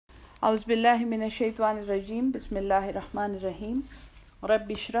اعوذ باللہ من الشیطان الرجیم بسم اللہ الرحمن الرحیم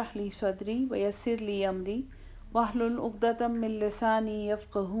رب اشرح لی صدری ویسر لی امری واحلل عقدۃ من لسانی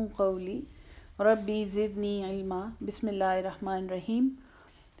یفقہوا قولی ربی زدنی علما۔ بسم اللہ الرحمن الرحیم۔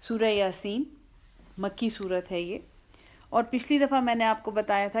 سورہ یاسین مکی صورت ہے یہ، اور پچھلی دفعہ میں نے آپ کو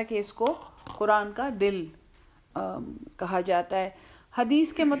بتایا تھا کہ اس کو قرآن کا دل کہا جاتا ہے۔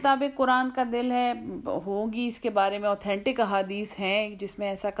 حدیث کے مطابق قرآن کا دل ہے، ہوگی اس کے بارے میں اوتھینٹک احادیث ہیں جس میں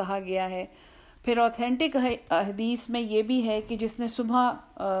ایسا کہا گیا ہے۔ پھر اوتھینٹک حدیث میں یہ بھی ہے کہ جس نے صبح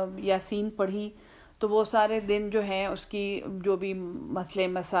یاسین پڑھی تو وہ سارے دن جو ہیں اس کی جو بھی مسئلے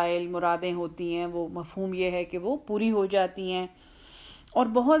مسائل مرادیں ہوتی ہیں وہ مفہوم یہ ہے کہ وہ پوری ہو جاتی ہیں، اور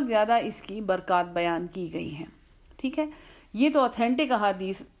بہت زیادہ اس کی برکات بیان کی گئی ہیں۔ ٹھیک ہے، یہ تو اوتھینٹک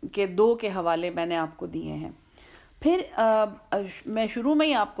احادیث کے دو کے حوالے میں نے آپ کو دیے ہیں۔ پھر میں شروع میں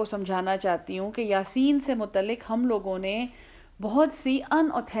ہی آپ کو سمجھانا چاہتی ہوں کہ یاسین سے متعلق ہم لوگوں نے بہت سی ان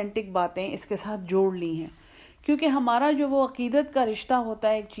اوتھینٹک باتیں اس کے ساتھ جوڑ لی ہیں، کیونکہ ہمارا جو وہ عقیدت کا رشتہ ہوتا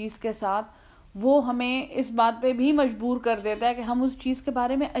ہے ایک چیز کے ساتھ، وہ ہمیں اس بات پہ بھی مجبور کر دیتا ہے کہ ہم اس چیز کے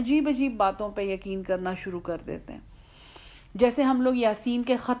بارے میں عجیب عجیب باتوں پہ یقین کرنا شروع کر دیتے ہیں۔ جیسے ہم لوگ یاسین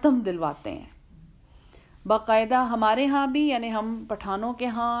کے ختم دلواتے ہیں باقاعدہ، ہمارے ہاں بھی، یعنی ہم پٹھانوں کے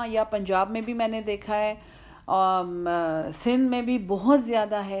ہاں یا پنجاب میں بھی میں نے دیکھا ہے، سندھ میں بھی بہت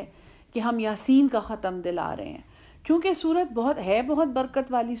زیادہ ہے کہ ہم یاسین کا ختم دلا رہے ہیں۔ چونکہ صورت بہت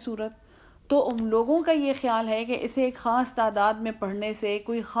برکت والی صورت، تو ان لوگوں کا یہ خیال ہے کہ اسے ایک خاص تعداد میں پڑھنے سے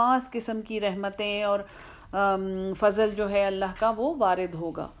کوئی خاص قسم کی رحمتیں اور فضل جو ہے اللہ کا وہ وارد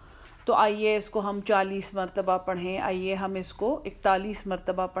ہوگا۔ تو آئیے اس کو ہم 40 مرتبہ پڑھیں، آئیے ہم اس کو 41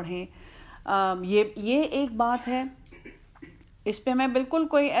 مرتبہ پڑھیں۔ یہ ایک بات ہے، اس پہ میں بالکل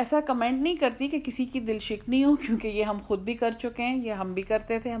کوئی ایسا کمنٹ نہیں کرتی کہ کسی کی دل شکنی ہو، کیونکہ یہ ہم خود بھی کر چکے ہیں، یہ ہم بھی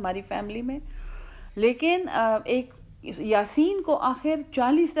کرتے تھے ہماری فیملی میں۔ لیکن ایک یاسین کو آخر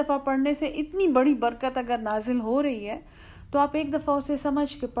 40 دفعہ پڑھنے سے اتنی بڑی برکت اگر نازل ہو رہی ہے تو آپ ایک دفعہ اسے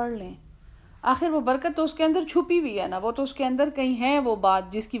سمجھ کے پڑھ لیں۔ آخر وہ برکت تو اس کے اندر چھپی ہوئی ہے نا، وہ تو اس کے اندر کہیں ہے وہ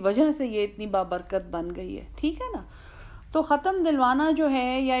بات جس کی وجہ سے یہ اتنی بابرکت بن گئی ہے۔ ٹھیک ہے نا؟ تو ختم دلوانا جو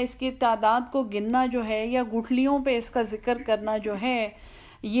ہے، یا اس کی تعداد کو گننا جو ہے، یا گٹھلیوں پہ اس کا ذکر کرنا جو ہے،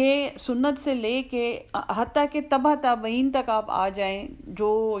 یہ سنت سے لے کے حتیٰ کہ تبع تابعین تک آپ آ جائیں،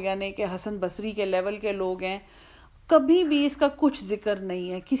 جو یعنی کہ حسن بصری کے لیول کے لوگ ہیں، کبھی بھی اس کا کچھ ذکر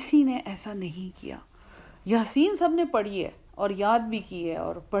نہیں ہے، کسی نے ایسا نہیں کیا۔ یاسین سب نے پڑھی ہے اور یاد بھی کی ہے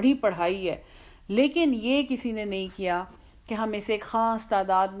اور پڑھائی ہے، لیکن یہ کسی نے نہیں کیا کہ ہم اسے ایک خاص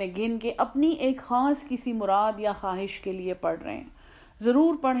تعداد میں گن کے اپنی ایک خاص کسی مراد یا خواہش کے لیے پڑھ رہے ہیں۔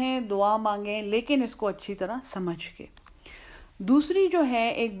 ضرور پڑھیں، دعا مانگیں، لیکن اس کو اچھی طرح سمجھ کے۔ دوسری جو ہے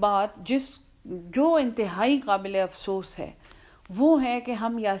ایک بات جو انتہائی قابل افسوس ہے، وہ ہے کہ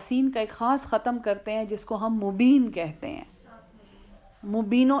ہم یاسین کا ایک خاص ختم کرتے ہیں جس کو ہم مبین کہتے ہیں۔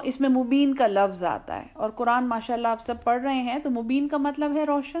 اس میں مبین کا لفظ آتا ہے، اور قرآن ماشاءاللہ آپ سب پڑھ رہے ہیں، تو مبین کا مطلب ہے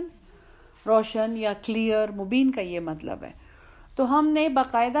روشن یا کلیئر، مبین کا یہ مطلب ہے۔ تو ہم نے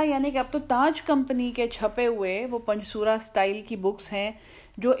باقاعدہ، یعنی کہ اب تو تاج کمپنی کے چھپے ہوئے وہ پنجسورہ سٹائل کی بکس ہیں،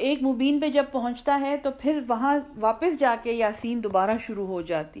 جو ایک مبین پہ جب پہنچتا ہے تو پھر وہاں واپس جا کے یاسین دوبارہ شروع ہو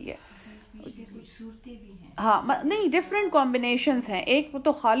جاتی ہے۔ ہاں، نہیں، ڈیفرنٹ کمبینیشنز ہیں۔ ایک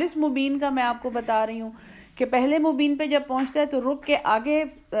تو خالص مبین کا میں آپ کو بتا رہی ہوں کہ پہلے مبین پہ جب پہنچتا ہے تو رک کے آگے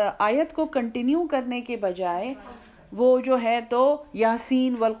آیت کو کنٹینیو کرنے کے بجائے وہ جو ہے تو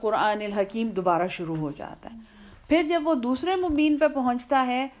یاسین والقرآن الحکیم دوبارہ شروع ہو جاتا ہے۔ پھر جب وہ دوسرے مبین پہ پہنچتا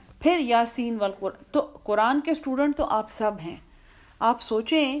ہے پھر یاسین والقرآن۔ تو قرآن کے اسٹوڈنٹ تو آپ سب ہیں، آپ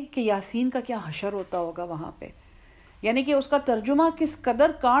سوچیں کہ یاسین کا کیا حشر ہوتا ہوگا وہاں پہ، یعنی کہ اس کا ترجمہ کس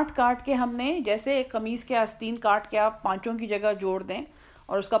قدر کاٹ کے ہم نے، جیسے ایک قمیص کے آستین کاٹ کے آپ پانچوں کی جگہ جوڑ دیں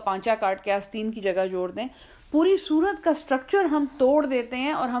اور اس کا پانچا کاٹ کے آستین کی جگہ جوڑ دیں، پوری صورت کا سٹرکچر ہم توڑ دیتے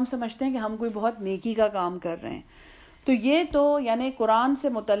ہیں اور ہم سمجھتے ہیں کہ ہم کوئی بہت نیکی کا کام کر رہے ہیں۔ تو یہ تو یعنی قرآن سے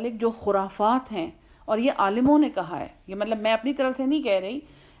متعلق جو خرافات ہیں، اور یہ عالموں نے کہا ہے، یہ مطلب میں اپنی طرف سے نہیں کہہ رہی،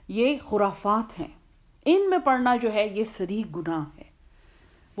 یہ خرافات ہیں، ان میں پڑھنا جو ہے یہ صریح گناہ ہے۔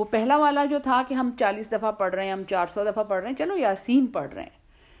 وہ پہلا والا جو تھا کہ ہم 40 دفعہ پڑھ رہے ہیں، ہم 400 دفعہ پڑھ رہے ہیں، چلو یاسین پڑھ رہے ہیں،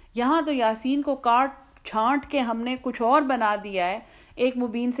 یہاں تو یاسین کو کاٹ چھانٹ کے ہم نے کچھ اور بنا دیا ہے، ایک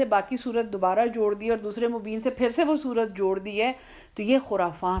مبین سے باقی صورت دوبارہ جوڑ دی اور دوسرے مبین سے پھر سے وہ صورت جوڑ دی ہے، تو یہ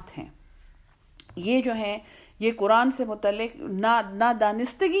خرافات ہیں۔ یہ جو ہیں یہ قرآن سے متعلق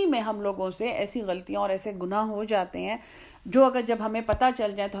نادانستگی میں ہم لوگوں سے ایسی غلطیاں اور ایسے گناہ ہو جاتے ہیں جو اگر جب ہمیں پتہ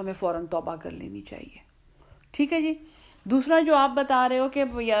چل جائے تو ہمیں فوراً توبہ کر لینی چاہیے۔ ٹھیک ہے جی۔ دوسرا جو آپ بتا رہے ہو کہ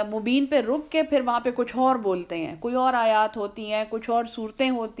مبین پہ رک کے پھر وہاں پہ کچھ اور بولتے ہیں، کوئی اور آیات ہوتی ہیں، کچھ اور صورتیں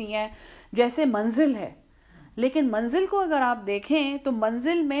ہوتی ہیں، جیسے منزل ہے، لیکن منزل کو اگر آپ دیکھیں تو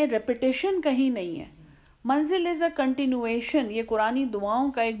منزل میں ریپیٹیشن کہیں نہیں ہے، منزل از اے کنٹینویشن، یہ قرآنی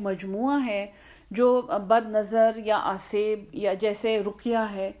دعاؤں کا ایک مجموعہ ہے جو بد نظر یا آسیب یا جیسے رقیہ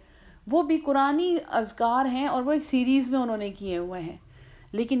ہے وہ بھی قرآنی اذکار ہیں اور وہ ایک سیریز میں انہوں نے کیے ہوئے ہیں.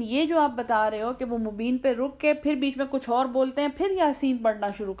 لیکن یہ جو آپ بتا رہے ہو کہ وہ مبین پہ رک کے پھر بیچ میں کچھ اور بولتے ہیں پھر یاسین پڑھنا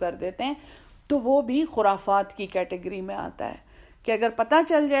شروع کر دیتے ہیں، تو وہ بھی خرافات کی کیٹیگری میں آتا ہے کہ اگر پتہ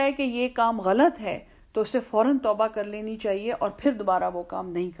چل جائے کہ یہ کام غلط ہے تو اسے فوراً توبہ کر لینی چاہیے اور پھر دوبارہ وہ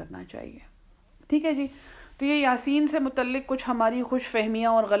کام نہیں کرنا چاہیے. ٹھیک ہے جی. تو یہ یاسین سے متعلق کچھ ہماری خوش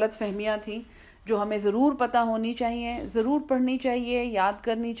فہمیاں اور غلط فہمیاں تھیں جو ہمیں ضرور پتہ ہونی چاہیے، ضرور پڑھنی چاہیے، یاد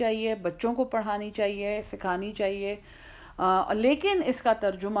کرنی چاہیے، بچوں کو پڑھانی چاہیے، سکھانی چاہیے، لیکن اس کا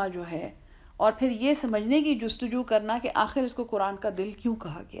ترجمہ جو ہے اور پھر یہ سمجھنے کی جستجو کرنا کہ آخر اس کو قرآن کا دل کیوں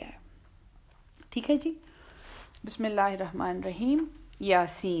کہا گیا ہے. ٹھیک ہے جی. بسم اللہ الرحمن الرحیم.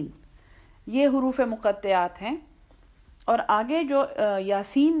 یاسین یہ حروف مقطعات ہیں اور آگے جو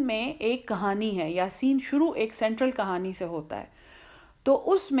یاسین میں ایک کہانی ہے. یاسین شروع ایک سینٹرل کہانی سے ہوتا ہے، تو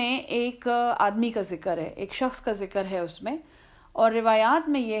اس میں ایک آدمی کا ذکر ہے، ایک شخص کا ذکر ہے اس میں، اور روایات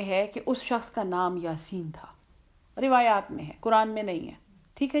میں یہ ہے کہ اس شخص کا نام یاسین تھا. روایات میں ہے، قرآن میں نہیں ہے.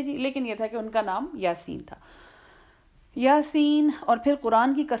 ٹھیک ہے جی. لیکن یہ تھا کہ ان کا نام یاسین تھا. یاسین. اور پھر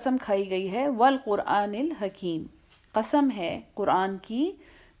قرآن کی قسم کھائی گئی ہے، والقرآن الحکیم، قسم ہے قرآن کی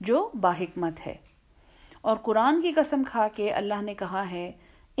جو باحکمت ہے. اور قرآن کی قسم کھا کے اللہ نے کہا ہے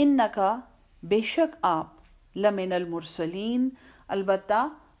انکا، بے شک آپ، لمن المرسلین، البتہ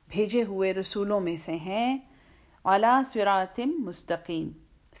بھیجے ہوئے رسولوں میں سے ہیں، علی صراط مستقیم،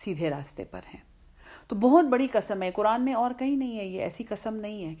 سیدھے راستے پر ہیں. تو بہت بڑی قسم ہے، قرآن میں اور کہیں نہیں ہے. یہ ایسی قسم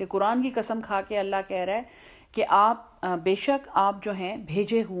نہیں ہے کہ قرآن کی قسم کھا کے اللہ کہہ رہا ہے کہ آپ بے شک آپ جو ہیں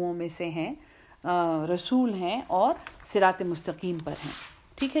بھیجے ہوئوں میں سے ہیں، رسول ہیں اور صراط مستقیم پر ہیں.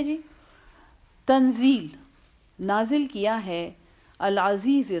 ٹھیک ہے جی. تنزیل، نازل کیا ہے،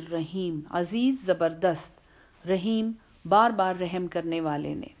 العزیز الرحیم، عزیز زبردست، رحیم بار بار رحم کرنے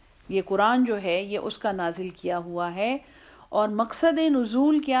والے نے. یہ قرآن جو ہے یہ اس کا نازل کیا ہوا ہے. اور مقصد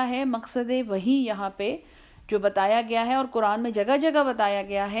نزول کیا ہے؟ مقصد وحی یہاں پہ جو بتایا گیا ہے اور قرآن میں جگہ جگہ بتایا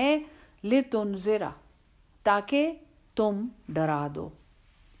گیا ہے، لِتُنذِرَ، تاکہ تم ڈرا دو،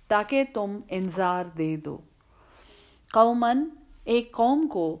 تاکہ تم انذار دے دو، قوماً، ایک قوم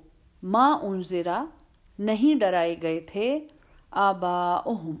کو، ما انذرا، نہیں ڈرائے گئے تھے،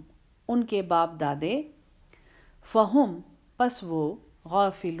 آباؤہم، ان کے باپ دادے، فہم، پس وہ،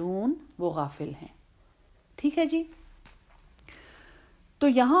 غافلون، وہ غافل ہیں. ٹھیک ہے جی. تو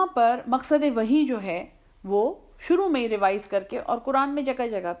یہاں پر مقصد وحی جو ہے وہ شروع میں ہی ریوائز کر کے، اور قرآن میں جگہ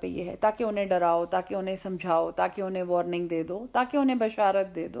جگہ پہ یہ ہے تاکہ انہیں ڈراؤ، تاکہ انہیں سمجھاؤ، تاکہ انہیں وارننگ دے دو، تاکہ انہیں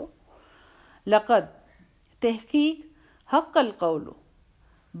بشارت دے دو. لقد، تحقیق، حق القول،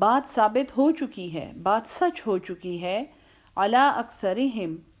 بات ثابت ہو چکی ہے، بات سچ ہو چکی ہے، علی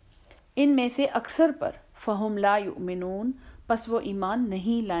اکثرہم، ان میں سے اکثر پر، فہم لا یؤمنون، پس وہ ایمان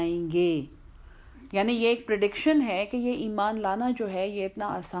نہیں لائیں گے. یعنی یہ ایک پریڈکشن ہے کہ یہ ایمان لانا جو ہے یہ اتنا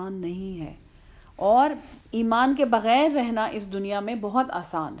آسان نہیں ہے، اور ایمان کے بغیر رہنا اس دنیا میں بہت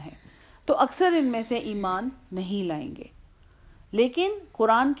آسان ہے. تو اکثر ان میں سے ایمان نہیں لائیں گے. لیکن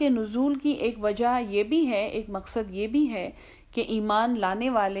قرآن کے نزول کی ایک وجہ یہ بھی ہے، ایک مقصد یہ بھی ہے کہ ایمان لانے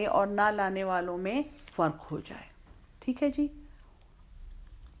والے اور نہ لانے والوں میں فرق ہو جائے. ٹھیک ہے جی.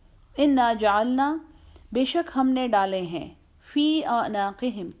 انا جعلنا، بے شک ہم نے ڈالے ہیں، فی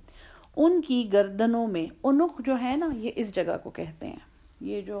اعناقہم، ان کی گردنوں میں. عنق جو ہے نا یہ اس جگہ کو کہتے ہیں،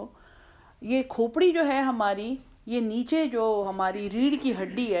 یہ کھوپڑی جو ہے ہماری، یہ نیچے جو ہماری ریڑھ کی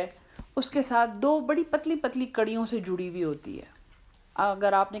ہڈی ہے اس کے ساتھ دو بڑی پتلی پتلی کڑیوں سے جڑی ہوئی ہوتی ہے.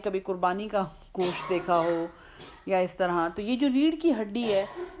 اگر آپ نے کبھی قربانی کا گوشت دیکھا ہو یا اس طرح، تو یہ جو ریڑھ کی ہڈی ہے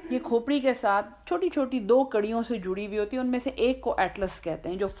یہ کھوپڑی کے ساتھ چھوٹی چھوٹی دو کڑیوں سے جڑی ہوئی ہوتی ہے. ان میں سے ایک کو ایٹلس کہتے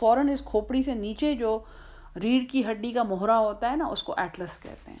ہیں، جو فوراً اس کھوپڑی سے نیچے جو ریڑھ کی ہڈی کا مہرہ ہوتا ہے نا اس کو ایٹلس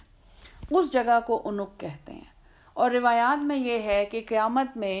کہتے ہیں. اس جگہ کو عنق کہتے ہیں. اور روایات میں یہ ہے کہ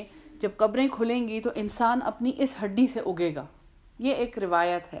قیامت میں جب قبریں کھلیں گی تو انسان اپنی اس ہڈی سے اگے گا. یہ ایک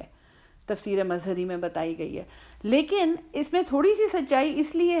روایت ہے، تفسیر مظہری میں بتائی گئی ہے. لیکن اس میں تھوڑی سی سچائی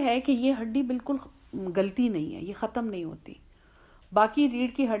اس لیے ہے کہ یہ ہڈی بالکل گلتی نہیں ہے، یہ ختم نہیں ہوتی. باقی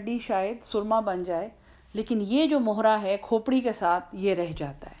ریڑھ کی ہڈی شاید سرما بن جائے، لیکن یہ جو مہرہ ہے کھوپڑی کے ساتھ یہ رہ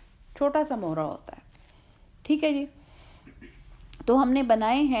جاتا ہے، چھوٹا سا مہرہ ہوتا ہے. ٹھیک ہے جی. تو ہم نے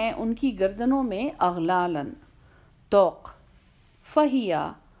بنائے ہیں ان کی گردنوں میں اغلالن، توق،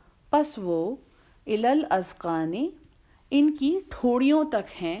 فہیا، پس وہ، الل اذقانی، ان کی ٹھوڑیوں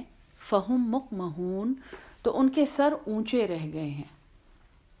تک ہیں، فہم مقمحون، تو ان کے سر اونچے رہ گئے ہیں.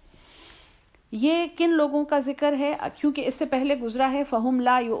 یہ کن لوگوں کا ذکر ہے؟ کیونکہ اس سے پہلے گزرا ہے فہم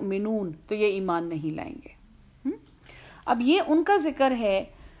لا یؤمنون، تو یہ ایمان نہیں لائیں گے. اب یہ ان کا ذکر ہے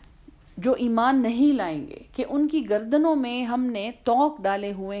جو ایمان نہیں لائیں گے کہ ان کی گردنوں میں ہم نے توق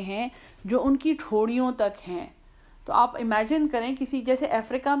ڈالے ہوئے ہیں جو ان کی ٹھوڑیوں تک ہیں. تو آپ امیجن کریں کسی جیسے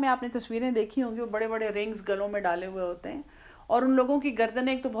افریقہ میں آپ نے تصویریں دیکھی ہوں گی، وہ بڑے بڑے رنگز گلوں میں ڈالے ہوئے ہوتے ہیں، اور ان لوگوں کی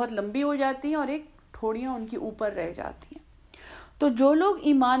گردنیں ایک تو بہت لمبی ہو جاتی ہیں اور ایک ٹھوڑیاں ان کی اوپر رہ جاتی ہیں. تو جو لوگ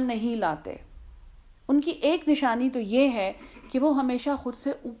ایمان نہیں لاتے ان کی ایک نشانی تو یہ ہے کہ وہ ہمیشہ خود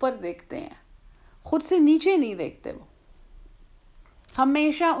سے اوپر دیکھتے ہیں، خود سے نیچے نہیں دیکھتے. وہ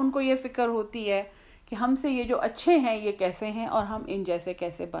ہمیشہ ان کو یہ فکر ہوتی ہے کہ ہم سے یہ جو اچھے ہیں یہ کیسے ہیں اور ہم ان جیسے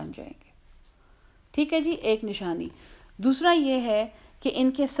کیسے بن جائیں گے. ٹھیک ہے جی، ایک نشانی. دوسرا یہ ہے کہ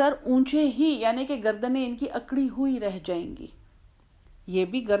ان کے سر اونچے ہی، یعنی کہ گردنیں ان کی اکڑی ہوئی رہ جائیں گی. یہ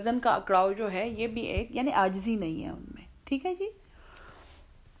بھی گردن کا اکڑاؤ جو ہے یہ بھی ایک یعنی عاجزی نہیں ہے ان میں. ٹھیک ہے جی.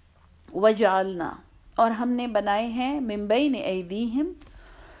 وَجَعَلْنَا، اور ہم نے بنائے ہیں مِن بَيْنِ أَيْدِيهِمْ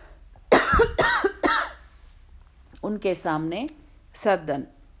ان کے سامنے سدن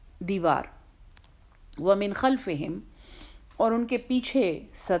دیوار، وَمِن خَلْفِهِمْ اور ان کے پیچھے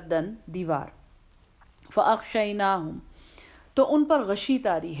سدن دیوار، فَأَغْشَيْنَاهُمْ تو ان پر غشی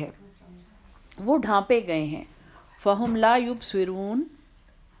طاری ہے، وہ ڈھانپے گئے ہیں، فَهُمْ لَا يُبْصِرُونَ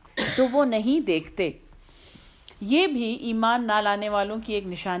تو وہ نہیں دیکھتے. یہ بھی ایمان نہ لانے والوں کی ایک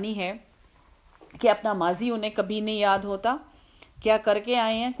نشانی ہے کہ اپنا ماضی انہیں کبھی نہیں یاد ہوتا، کیا کر کے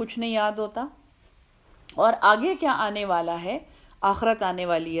آئے ہیں کچھ نہیں یاد ہوتا، اور آگے کیا آنے والا ہے، آخرت آنے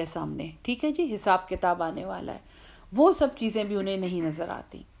والی ہے سامنے. ٹھیک ہے جی، حساب کتاب آنے والا ہے، وہ سب چیزیں بھی انہیں نہیں نظر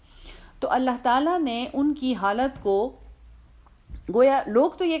آتی. تو اللہ تعالیٰ نے ان کی حالت کو، گویا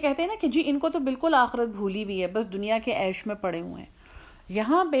لوگ تو یہ کہتے ہیں نا کہ جی ان کو تو بالکل آخرت بھولی بھی ہے، بس دنیا کے عیش میں پڑے ہوئے ہیں.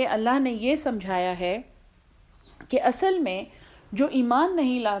 یہاں پہ اللہ نے یہ سمجھایا ہے کہ اصل میں جو ایمان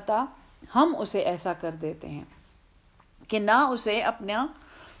نہیں لاتا ہم اسے ایسا کر دیتے ہیں کہ نہ اسے اپنا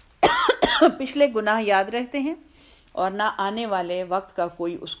پچھلے گناہ یاد رہتے ہیں اور نہ آنے والے وقت کا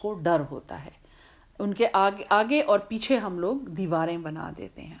کوئی اس کو ڈر ہوتا ہے. ان کے آگے اور پیچھے ہم لوگ دیواریں بنا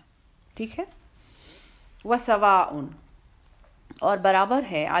دیتے ہیں. ٹھیک ہے. وَسَوَاءٌ اور برابر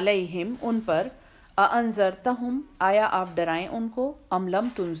ہے، علیہم ان پر، اَأَنذَرْتَهُمْ آیا آپ ڈرائیں ان کو، ام لم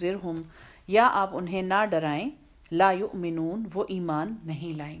تنذرہم یا آپ انہیں نہ ڈرائیں، لا یؤمنون وہ ایمان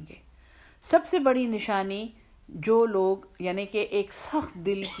نہیں لائیں گے. سب سے بڑی نشانی جو لوگ یعنی کہ ایک سخت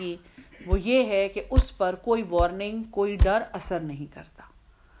دل کی، وہ یہ ہے کہ اس پر کوئی وارننگ کوئی ڈر اثر نہیں کرتا.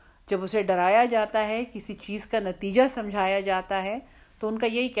 جب اسے ڈرایا جاتا ہے، کسی چیز کا نتیجہ سمجھایا جاتا ہے، تو ان کا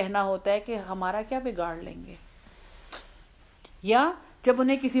یہی کہنا ہوتا ہے کہ ہمارا کیا بگاڑ لیں گے. یا جب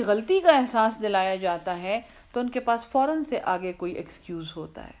انہیں کسی غلطی کا احساس دلایا جاتا ہے تو ان کے پاس فوراً سے آگے کوئی ایکسکیوز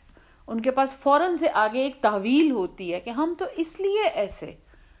ہوتا ہے، ان کے پاس فوراً سے آگے ایک تحویل ہوتی ہے کہ ہم تو اس لیے ایسے.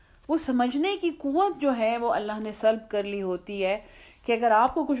 وہ سمجھنے کی قوت جو ہے وہ اللہ نے سلب کر لی ہوتی ہے کہ اگر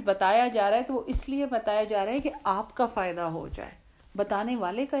آپ کو کچھ بتایا جا رہا ہے تو وہ اس لیے بتایا جا رہا ہے کہ آپ کا فائدہ ہو جائے، بتانے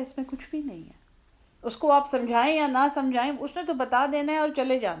والے کا اس میں کچھ بھی نہیں ہے. اس کو آپ سمجھائیں یا نہ سمجھائیں، اس نے تو بتا دینا ہے اور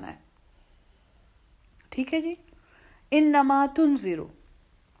چلے جانا ہے. ٹھیک ہے جی. انما تنذر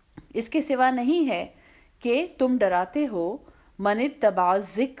اس کے سوا نہیں ہے کہ تم ڈراتے ہو، من اتبع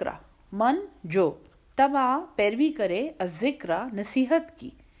الذکر من جو، تبع پیروی کرے، الذکر نصیحت کی.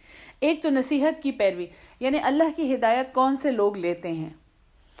 ایک تو نصیحت کی پیروی، یعنی اللہ کی ہدایت کون سے لوگ لیتے ہیں؟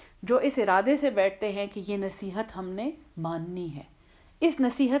 جو اس ارادے سے بیٹھتے ہیں کہ یہ نصیحت ہم نے ماننی ہے، اس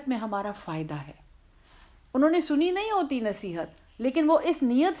نصیحت میں ہمارا فائدہ ہے. انہوں نے سنی نہیں ہوتی نصیحت، لیکن وہ اس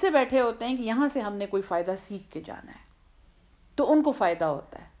نیت سے بیٹھے ہوتے ہیں کہ یہاں سے ہم نے کوئی فائدہ سیکھ کے جانا ہے، تو ان کو فائدہ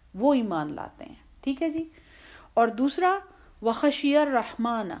ہوتا ہے، وہ ایمان لاتے ہیں. ٹھیک ہے جی. اور دوسرا وخشی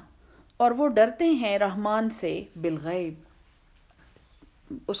الرحمن اور وہ ڈرتے ہیں رحمان سے، بالغیب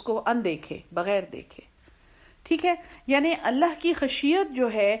اس کو اندیکھے، بغیر دیکھے. ٹھیک ہے. یعنی اللہ کی خشیت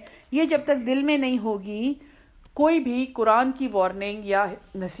جو ہے یہ جب تک دل میں نہیں ہوگی کوئی بھی قرآن کی وارننگ یا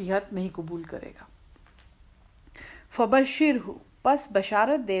نصیحت نہیں قبول کرے گا. فبشرہ پس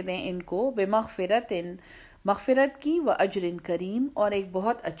بشارت دے دیں ان کو، بمغفرت مغفرت کی، واجر کریم اور ایک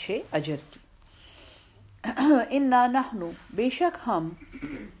بہت اچھے اجر کی. انا نحن بے شک ہم،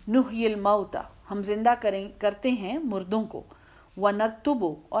 نحیی الموتى ہم زندہ کرتے ہیں مردوں کو، ونکتب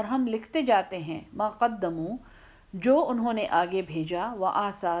اور ہم لکھتے جاتے ہیں، ما قدموا جو انہوں نے آگے بھیجا،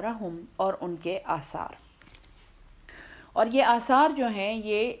 وآثارہم اور ان کے آثار. اور یہ آثار جو ہیں،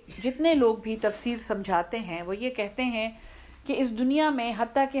 یہ جتنے لوگ بھی تفسیر سمجھاتے ہیں وہ یہ کہتے ہیں کہ اس دنیا میں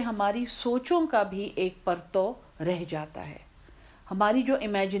حتیٰ کہ ہماری سوچوں کا بھی ایک پرتو رہ جاتا ہے. ہماری جو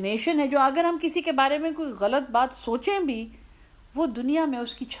امیجنیشن ہے، جو اگر ہم کسی کے بارے میں کوئی غلط بات سوچیں بھی، وہ دنیا میں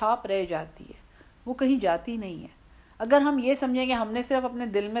اس کی چھاپ رہ جاتی ہے، وہ کہیں جاتی نہیں ہے. اگر ہم یہ سمجھیں کہ ہم نے صرف اپنے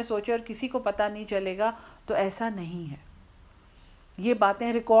دل میں سوچے اور کسی کو پتہ نہیں چلے گا، تو ایسا نہیں ہے. یہ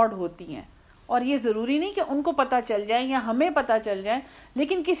باتیں ریکارڈ ہوتی ہیں اور یہ ضروری نہیں کہ ان کو پتہ چل جائیں یا ہمیں پتہ چل جائیں،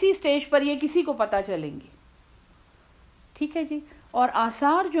 لیکن کسی سٹیج پر یہ کسی کو پتہ چلیں گی. ٹھیک ہے جی. اور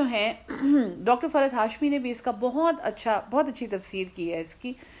آثار جو ہیں ڈاکٹر فرحت ہاشمی نے بھی اس کا بہت اچھی تفسیر کی ہے اس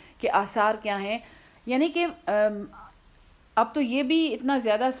کی کہ آثار کیا ہیں. یعنی کہ اب تو یہ بھی اتنا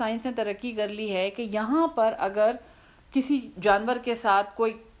زیادہ سائنس نے ترقی کر لی ہے کہ یہاں پر اگر کسی جانور کے ساتھ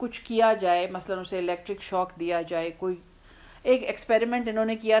کوئی کچھ کیا جائے، مثلا اسے الیکٹرک شاک دیا جائے، کوئی ایک ایکسپیریمنٹ انہوں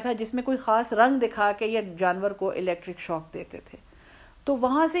نے کیا تھا جس میں کوئی خاص رنگ دکھا کے یہ جانور کو الیکٹرک شاک دیتے تھے، تو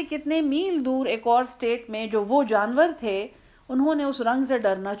وہاں سے کتنے میل دور ایک اور سٹیٹ میں جو وہ جانور تھے انہوں نے اس رنگ سے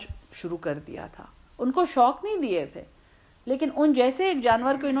ڈرنا شروع کر دیا تھا. ان کو شوق نہیں دیے تھے، لیکن ان جیسے ایک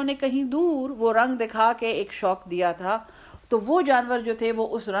جانور کو انہوں نے کہیں دور وہ رنگ دکھا کے ایک شوق دیا تھا، تو وہ جانور جو تھے وہ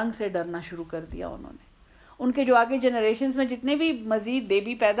اس رنگ سے ڈرنا شروع کر دیا انہوں نے. ان کے جو آگے جنریشنز میں جتنے بھی مزید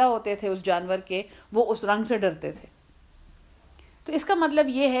بیبی پیدا ہوتے تھے اس جانور کے، وہ اس رنگ سے ڈرتے تھے. تو اس کا مطلب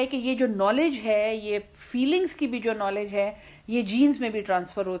یہ ہے کہ یہ جو نالج ہے، یہ فیلنگز کی بھی جو نالج ہے، یہ جینز میں بھی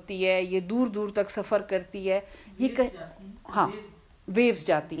ٹرانسفر ہوتی ہے، یہ دور دور تک سفر کرتی ہے. یہ ہاں ویوز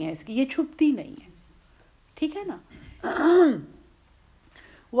جاتی ہیں اس کی، یہ چھپتی نہیں ہے. ٹھیک ہے نا.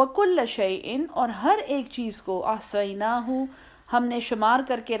 وَكُلَّ شَيْءٍ اور ہر ایک چیز کو أَحْصَيْنَاهُ ہم نے شمار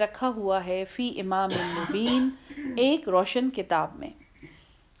کر کے رکھا ہوا ہے، فی امام مبین ایک روشن کتاب میں.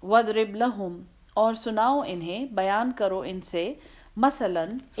 وَاضْرِبْ لَهُمْ اور سناؤ انہیں، بیان کرو ان سے، مثلاً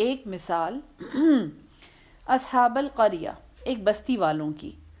ایک مثال، اصحاب القریہ ایک بستی والوں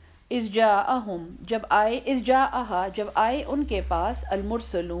کی، اذ جاءہم جب آئے ان کے پاس،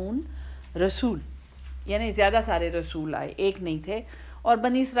 المرسلون رسول، یعنی زیادہ سارے رسول آئے، ایک نہیں تھے. اور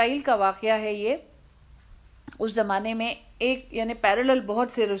بنی اسرائیل کا واقعہ ہے یہ، اس زمانے میں ایک یعنی پیرلل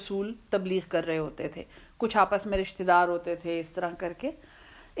بہت سے رسول تبلیغ کر رہے ہوتے تھے، کچھ آپس میں رشتہ دار ہوتے تھے، اس طرح کر کے.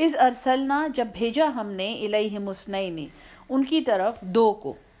 اذ ارسلنا جب بھیجا ہم نے، الیہم اثنین ان کی طرف دو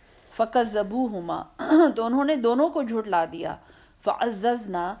کو، فکذبوہما تو انہوں نے دونوں کو جھٹلا دیا،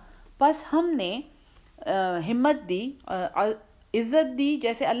 فعززنا پس ہم نے ہمت دی، عزت دی.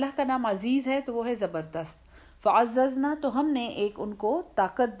 جیسے اللہ کا نام عزیز ہے تو وہ ہے زبردست، فعززنا تو ہم نے ایک ان کو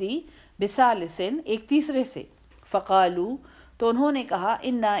طاقت دی، بثالثن ایک تیسرے سے، فقالو تو انہوں نے کہا،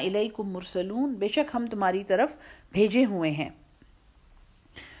 انا الیکم مرسلون بے شک ہم تمہاری طرف بھیجے ہوئے ہیں،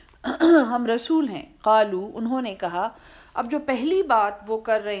 ہم رسول ہیں. قالو انہوں نے کہا، اب جو پہلی بات وہ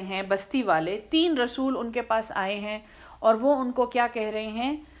کر رہے ہیں بستی والے، 3 رسول ان کے پاس آئے ہیں اور وہ ان کو کیا کہہ رہے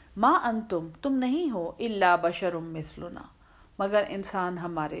ہیں، ما انتم تم نہیں ہو، الا بشر مثلنا مگر انسان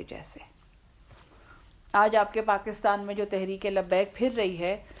ہمارے جیسے. آج آپ کے پاکستان میں جو تحریک لبیک پھر رہی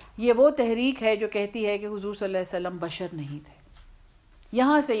ہے، یہ وہ تحریک ہے جو کہتی ہے کہ حضور صلی اللہ علیہ وسلم بشر نہیں تھے.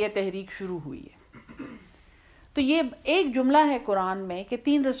 یہاں سے یہ تحریک شروع ہوئی ہے. تو یہ ایک جملہ ہے قرآن میں کہ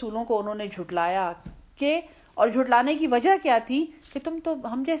 3 رسولوں کو انہوں نے جھٹلایا، کہ اور جھٹلانے کی وجہ کیا تھی کہ تم تو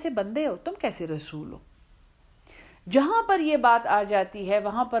ہم جیسے بندے ہو، تم کیسے رسول ہو. جہاں پر یہ بات آ جاتی ہے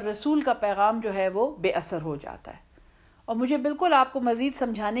وہاں پر رسول کا پیغام جو ہے وہ بے اثر ہو جاتا ہے. اور مجھے بالکل آپ کو مزید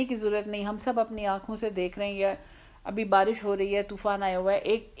سمجھانے کی ضرورت نہیں، ہم سب اپنی آنکھوں سے دیکھ رہے ہیں. یا ابھی بارش ہو رہی ہے، طوفان آیا ہوا ہے،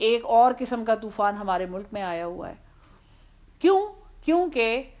 ایک اور قسم کا طوفان ہمارے ملک میں آیا ہوا ہے.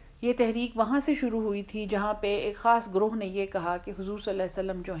 کیونکہ یہ تحریک وہاں سے شروع ہوئی تھی جہاں پہ ایک خاص گروہ نے یہ کہا کہ حضور صلی اللہ علیہ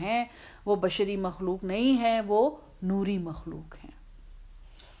وسلم جو ہیں وہ بشری مخلوق نہیں ہیں، وہ نوری مخلوق ہیں.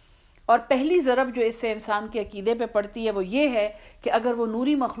 اور پہلی ضرب جو اس سے انسان کے عقیدے پہ پڑتی ہے وہ یہ ہے کہ اگر وہ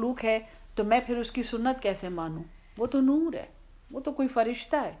نوری مخلوق ہے تو میں پھر اس کی سنت کیسے مانوں، وہ تو نور ہے، وہ تو کوئی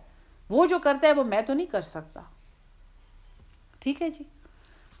فرشتہ ہے، وہ جو کرتا ہے وہ میں تو نہیں کر سکتا. ٹھیک ہے جی.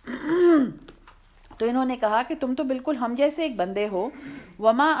 تو انہوں نے کہا کہ تم تو بالکل ہم جیسے ایک بندے ہو.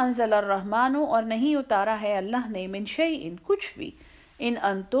 وما انزل الرحمن اور نہیں اتارا ہے اللہ نے، من شیء کچھ بھی، ان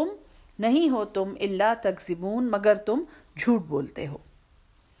انتم نہیں ہو تم، الا تکذبون مگر تم جھوٹ بولتے ہو.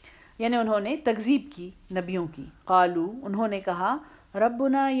 یعنی انہوں نے تکذیب کی نبیوں کی. قالو انہوں نے کہا،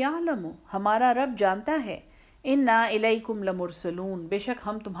 ربنا یعلم ہمارا رب جانتا ہے، انا الیکم لمرسلون بے شک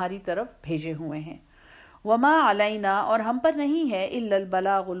ہم تمہاری طرف بھیجے ہوئے ہیں. وما علینا اور ہم پر نہیں ہے، الا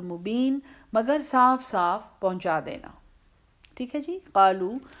البلاغ المبین مگر صاف صاف پہنچا دینا. ٹھیک ہے جی.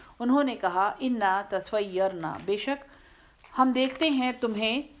 قالو انہوں نے کہا، انا تطیرنا بے شک ہم دیکھتے ہیں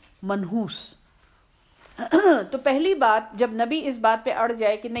تمہیں منحوس. تو پہلی بات جب نبی اس بات پہ اڑ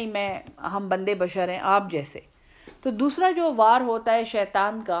جائے کہ نہیں ہم بندے بشر ہیں آپ جیسے، تو دوسرا جو وار ہوتا ہے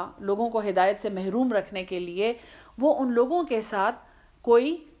شیطان کا لوگوں کو ہدایت سے محروم رکھنے کے لیے، وہ ان لوگوں کے ساتھ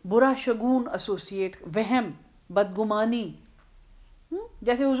کوئی برا شگون ایسوسیٹ، وہم، بدگمانی.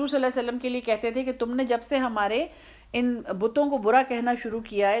 جیسے حضور صلی اللہ علیہ وسلم کے لیے کہتے تھے کہ تم نے جب سے ہمارے ان بتوں کو برا کہنا شروع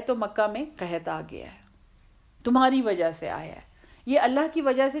کیا ہے تو مکہ میں قحط آ گیا ہے، تمہاری وجہ سے آیا ہے، یہ اللہ کی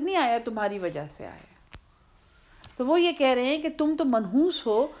وجہ سے نہیں آیا، تمہاری وجہ سے آیا ہے. تو وہ یہ کہہ رہے ہیں کہ تم تو منحوس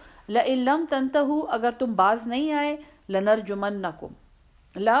ہو، لئن لم تنتہوا، اگر تم باز نہیں آئے، لنرجمنکم،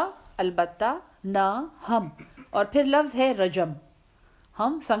 لا البتہ، نہ ہم، اور پھر لفظ ہے رجم،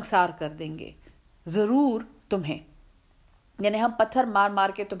 ہم سنسار کر دیں گے، ضرور تمہیں، یعنی ہم پتھر مار مار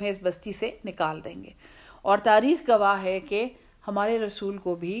کے تمہیں اس بستی سے نکال دیں گے۔ اور تاریخ گواہ ہے کہ ہمارے رسول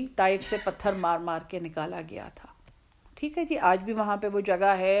کو بھی طائف سے پتھر مار مار کے نکالا گیا تھا۔ ٹھیک ہے جی، آج بھی وہاں پہ وہ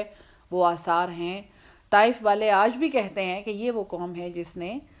جگہ ہے، وہ آثار ہیں۔ طائف والے آج بھی کہتے ہیں کہ یہ وہ قوم ہے جس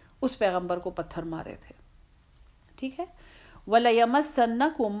نے اس پیغمبر کو پتھر مارے تھے۔ ٹھیک ہے،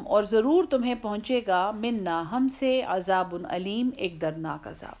 وَلَيَمَسَّنَّكُمْ، اور ضرور تمہیں پہنچے گا، منا، ہم سے، عذاب علیم، ایک دردناک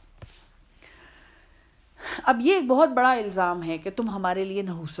عذاب۔ اب یہ ایک بہت بڑا الزام ہے کہ تم ہمارے لیے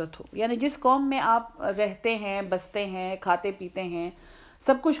نحوست ہو، یعنی جس قوم میں آپ رہتے ہیں، بستے ہیں، کھاتے پیتے ہیں،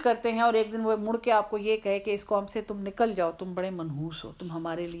 سب کچھ کرتے ہیں، اور ایک دن وہ مڑ کے آپ کو یہ کہے کہ اس قوم سے تم نکل جاؤ، تم بڑے منحوس ہو، تم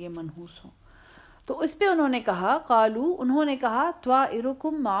ہمارے لیے منحوس ہو۔ تو اس پہ انہوں نے کہا، قالو، انہوں نے کہا،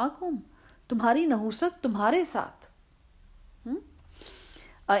 طائرکم معکم، تمہاری نحوست تمہارے ساتھ،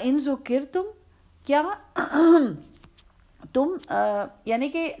 اَإِن ذُكِّرْتُمْ، کیا تم یعنی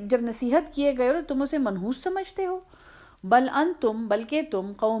کہ جب نصیحت کیے گئے ہو تم اسے منحوس سمجھتے ہو، بل انتم، بلکہ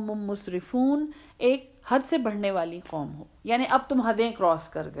تم، قوم مسرفون، ایک حد سے بڑھنے والی قوم ہو، یعنی اب تم حدیں کراس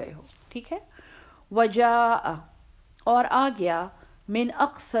کر گئے ہو۔ ٹھیک ہے، وجاء، اور آ گیا، من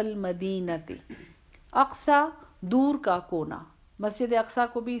اقصى المدینۃ، اقصا دور کا کونا، مسجد اقصی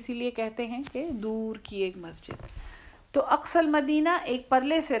کو بھی اسی لیے کہتے ہیں کہ دور کی ایک مسجد۔ تو اقصی المدینہ، ایک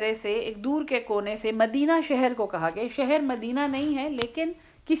پرلے سرے سے، ایک دور کے کونے سے، مدینہ شہر کو کہا گیا، شہر مدینہ نہیں ہے لیکن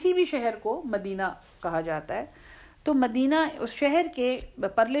کسی بھی شہر کو مدینہ کہا جاتا ہے۔ تو مدینہ، اس شہر کے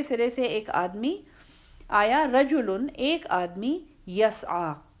پرلے سرے سے ایک آدمی آیا، رجل، ایک آدمی،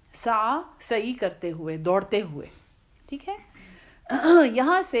 یسعی، سعی، سعی کرتے ہوئے، دوڑتے ہوئے۔ ٹھیک ہے،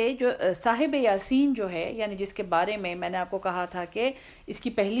 یہاں سے جو صاحب یاسین جو ہے، یعنی جس کے بارے میں میں نے آپ کو کہا تھا کہ اس کی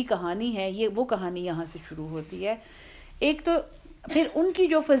پہلی کہانی ہے، یہ وہ کہانی یہاں سے شروع ہوتی ہے۔ ایک تو پھر ان کی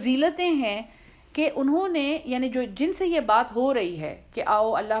جو فضیلتیں ہیں کہ انہوں نے، یعنی جو جن سے یہ بات ہو رہی ہے کہ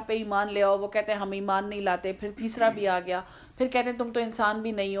آؤ اللہ پہ ایمان لے آؤ، وہ کہتے ہیں ہم ایمان نہیں لاتے، پھر تیسرا بھی آ گیا، پھر کہتے ہیں تم تو انسان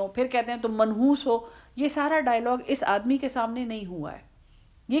بھی نہیں ہو، پھر کہتے ہیں تم منحوس ہو۔ یہ سارا ڈائلاگ اس آدمی کے سامنے نہیں ہوا ہے،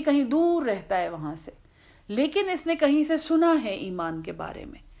 یہ کہیں دور رہتا ہے وہاں سے، لیکن اس نے کہیں سے سنا ہے ایمان کے بارے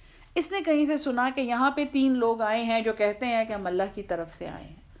میں، اس نے کہیں سے سنا کہ یہاں پہ 3 لوگ آئے ہیں جو کہتے ہیں کہ ہم اللہ کی طرف سے آئے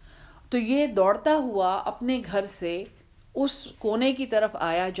ہیں۔ تو یہ دوڑتا ہوا اپنے گھر سے اس کونے کی طرف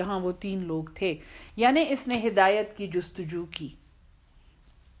آیا جہاں وہ 3 لوگ تھے، یعنی اس نے ہدایت کی جستجو کی۔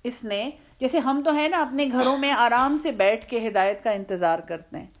 اس نے، جیسے ہم تو ہیں نا اپنے گھروں میں آرام سے بیٹھ کے ہدایت کا انتظار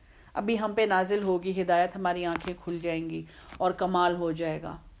کرتے ہیں، ابھی ہم پہ نازل ہوگی ہدایت، ہماری آنکھیں کھل جائیں گی اور کمال ہو جائے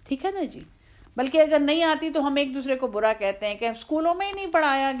گا، ٹھیک ہے نا جی۔ بلکہ اگر نہیں آتی تو ہم ایک دوسرے کو برا کہتے ہیں کہ اسکولوں میں ہی نہیں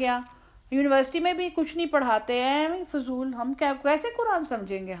پڑھایا گیا، یونیورسٹی میں بھی کچھ نہیں پڑھاتے ہیں، فضول، ہم کیسے قرآن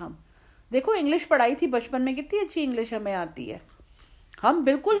سمجھیں گے ہم؟ دیکھو انگلش پڑھائی تھی بچپن میں، کتنی اچھی انگلش ہمیں آتی ہے، ہم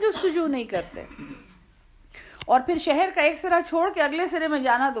بالکل جستجو نہیں کرتے۔ اور پھر شہر کا ایک سرا چھوڑ کے اگلے سرے میں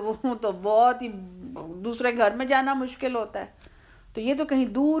جانا تو وہ تو بہت ہی، دوسرے گھر میں جانا مشکل ہوتا ہے۔ تو یہ تو کہیں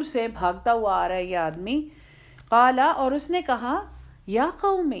دور سے بھاگتا ہوا آ رہا ہے یہ آدمی۔ قالا، اور اس نے کہا، یا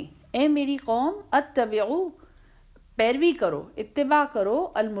قومی، اے میری قوم، اتبعو، پیروی کرو، اتباع کرو،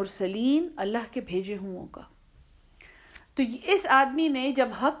 المرسلین، اللہ کے بھیجے ہوں کا۔ تو اس آدمی نے جب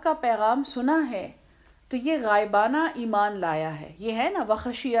حق کا پیغام سنا ہے تو یہ غائبانہ ایمان لایا ہے، یہ ہے نا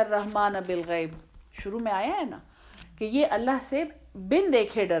وخشی الرحمن بالغیب، شروع میں آیا ہے نا کہ یہ اللہ سے بن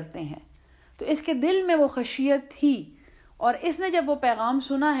دیکھے ڈرتے ہیں، تو اس کے دل میں وہ خشیت تھی، اور اس نے جب وہ پیغام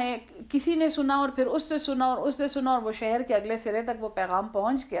سنا ہے، کسی نے سنا اور پھر اس سے سنا اور اس سے سنا، اور وہ شہر کے اگلے سرے تک وہ پیغام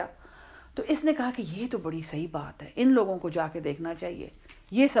پہنچ گیا، تو اس نے کہا کہ یہ تو بڑی صحیح بات ہے، ان لوگوں کو جا کے دیکھنا چاہیے،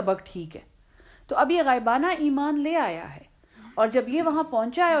 یہ سبق ٹھیک ہے۔ تو اب یہ غائبانہ ایمان لے آیا ہے، اور جب یہ وہاں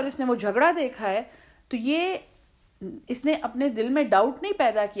پہنچا ہے اور اس نے وہ جھگڑا دیکھا ہے تو یہ، اس نے اپنے دل میں ڈاؤٹ نہیں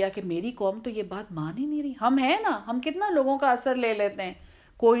پیدا کیا کہ میری قوم تو یہ بات مان ہی نہیں رہی۔ ہم ہیں نا، ہم کتنا لوگوں کا اثر لے لیتے ہیں،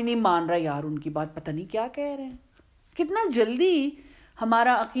 کوئی نہیں مان رہا یار ان کی بات، پتہ نہیں کیا کہہ رہے ہیں، کتنا جلدی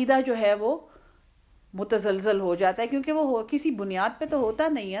ہمارا عقیدہ جو ہے وہ متزلزل ہو جاتا ہے، کیونکہ وہ کسی بنیاد پہ تو ہوتا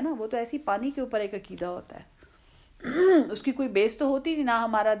نہیں ہے نا، وہ تو ایسی پانی کے اوپر ایک عقیدہ ہوتا ہے، اس کی کوئی بیس تو ہوتی نہیں، نہ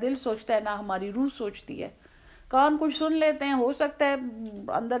ہمارا دل سوچتا ہے نہ ہماری روح سوچتی ہے، کان کچھ سن لیتے ہیں، ہو سکتا ہے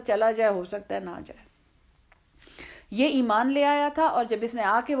اندر چلا جائے، ہو سکتا ہے نہ جائے۔ یہ ایمان لے آیا تھا، اور جب اس نے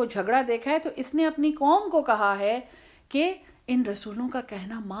آ کے وہ جھگڑا دیکھا ہے تو اس نے اپنی قوم کو کہا ہے کہ ان رسولوں کا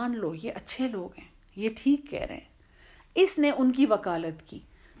کہنا مان لو، یہ اچھے لوگ ہیں، یہ ٹھیک کہہ رہے ہیں۔ اس نے ان کی وکالت کی۔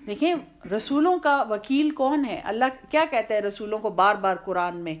 دیکھیں رسولوں کا وکیل کون ہے؟ اللہ کیا کہتا ہے رسولوں کو بار بار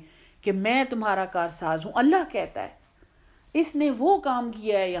قرآن میں کہ میں تمہارا کارساز ہوں، اللہ کہتا ہے۔ اس نے وہ کام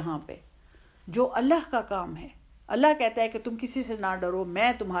کیا ہے یہاں پہ جو اللہ کا کام ہے، اللہ کہتا ہے کہ تم کسی سے نہ ڈرو،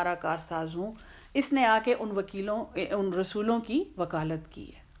 میں تمہارا کارساز ہوں. اس نے آ کے ان رسولوں کی وکالت کی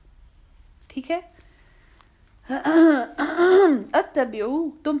ہے. ٹھیک ہے. اتبعوا،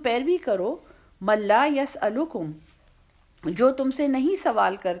 تم پیروی کرو، من لا یسألکم، جو تم سے نہیں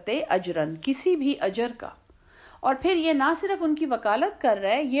سوال کرتے، اجرن، کسی بھی اجر کا. اور پھر یہ نہ صرف ان کی وکالت کر رہا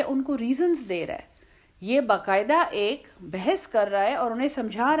ہے، یہ ان کو ریزنز دے رہا ہے، یہ باقاعدہ ایک بحث کر رہا ہے اور انہیں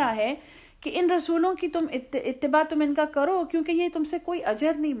سمجھا رہا ہے کہ ان رسولوں کی تم اتباع تم ان کا کرو، کیونکہ یہ تم سے کوئی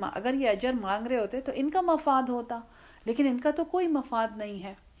اجر نہیں اگر یہ اجر مانگ رہے ہوتے تو ان کا مفاد ہوتا، لیکن ان کا تو کوئی مفاد نہیں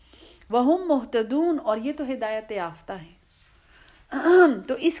ہے. وَهُمْ مُهْتَدُونَ، اور یہ تو ہدایت یافتہ ہیں.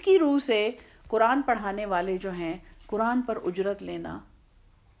 تو اس کی روح سے قرآن پڑھانے والے جو ہیں، قرآن پر اجرت لینا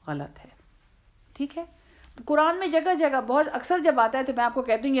غلط ہے. ٹھیک ہے. قرآن میں جگہ جگہ بہت اکثر جب آتا ہے تو میں آپ کو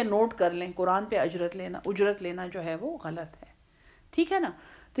کہتی ہوں یہ نوٹ کر لیں، قرآن پہ اجرت لینا جو ہے وہ غلط ہے. ٹھیک ہے نا.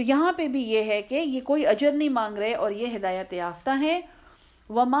 تو یہاں پہ بھی یہ ہے کہ یہ کوئی اجر نہیں مانگ رہے اور یہ ہدایت یافتہ ہیں.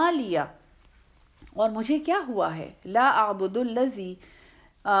 وَمَا لِيَ، اور مجھے کیا ہوا ہے، لا اعبد الذی،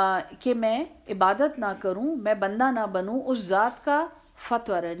 کہ میں عبادت نہ کروں، میں بندہ نہ بنوں اس ذات کا،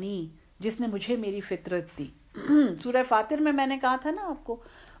 فطرنی، جس نے مجھے میری فطرت دی. سورہ فاطر میں نے کہا تھا نا آپ کو،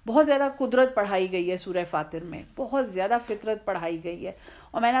 بہت زیادہ قدرت پڑھائی گئی ہے سورہ فاطر میں، بہت زیادہ فطرت پڑھائی گئی ہے.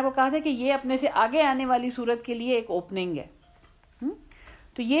 اور میں نے آپ کو کہا تھا کہ یہ اپنے سے آگے آنے والی سورت کے لیے ایک اوپننگ ہے.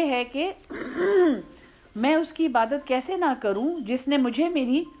 تو یہ ہے کہ میں اس کی عبادت کیسے نہ کروں جس نے مجھے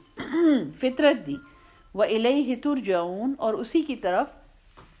میری فطرت دی. وَإِلَيْهِ تُرْجَعُونَ، اور اسی کی طرف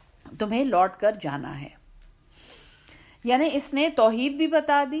تمہیں لوٹ کر جانا ہے. یعنی اس نے توحید بھی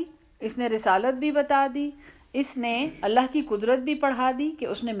بتا دی، اس نے رسالت بھی بتا دی، اس نے اللہ کی قدرت بھی پڑھا دی کہ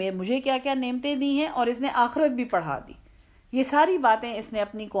اس نے مجھے کیا کیا نعمتیں دی ہیں، اور اس نے آخرت بھی پڑھا دی. یہ ساری باتیں اس نے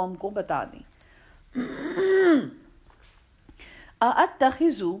اپنی قوم کو بتا دیں.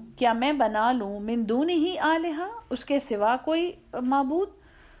 اَأَتَّخِذُ، کیا میں بنا لوں، من دونہ آلہہ، اس کے سوا کوئی معبود،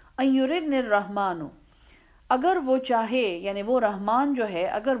 ان یردن الرحمن، اگر وہ چاہے، یعنی وہ رحمان جو ہے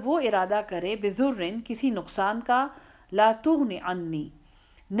اگر وہ ارادہ کرے، بذرن، کسی نقصان کا، لا تغن عنی،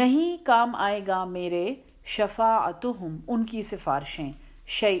 نہیں کام آئے گا میرے، شفاعتہم، ان کی سفارشیں،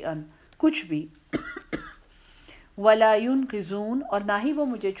 شیئن، کچھ بھی، ولا ینقذون، اور نہ ہی وہ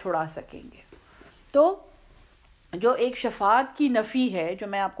مجھے چھڑا سکیں گے. تو جو ایک شفاعت کی نفی ہے، جو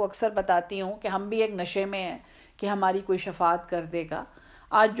میں آپ کو اکثر بتاتی ہوں کہ ہم بھی ایک نشے میں ہیں کہ ہماری کوئی شفاعت کر دے گا.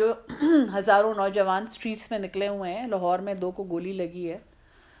 آج جو ہزاروں نوجوان سٹریٹس میں نکلے ہوئے ہیں، لاہور میں 2 کو گولی لگی ہے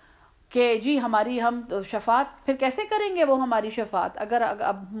کہ جی ہم شفاعت، پھر کیسے کریں گے وہ ہماری شفاعت، اگر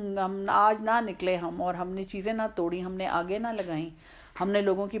اب ہم آج نہ نکلے اور ہم نے چیزیں نہ توڑی، ہم نے آگے نہ لگائیں، ہم نے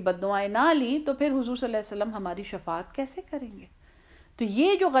لوگوں کی بد دعائیں نہ لیں، تو پھر حضور صلی اللہ علیہ وسلم ہماری شفاعت کیسے کریں گے؟ تو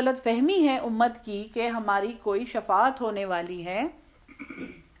یہ جو غلط فہمی ہے امت کی کہ ہماری کوئی شفاعت ہونے والی ہے،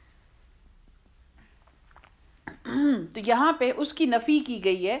 تو یہاں پہ اس کی نفی کی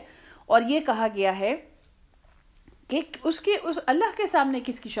گئی ہے، اور یہ کہا گیا ہے کہ اس اللہ کے سامنے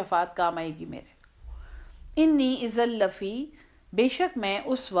کس کی شفاعت کام آئے گی میرے. انی اذا لفی، بے شک میں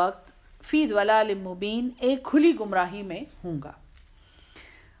اس وقت، فی ضلال مبین، ایک کھلی گمراہی میں ہوں گا.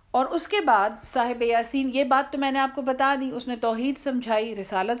 اور اس کے بعد صاحب یاسین، یہ بات تو میں نے آپ کو بتا دی، اس نے توحید سمجھائی،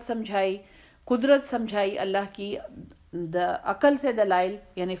 رسالت سمجھائی، قدرت سمجھائی اللہ کی، عقل سے دلائل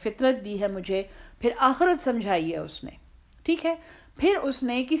یعنی فطرت دی ہے مجھے، پھر آخرت سمجھائی ہے اس نے. ٹھیک ہے. پھر اس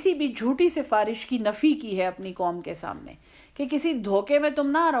نے کسی بھی جھوٹی سفارش کی نفی کی ہے اپنی قوم کے سامنے کہ کسی دھوکے میں تم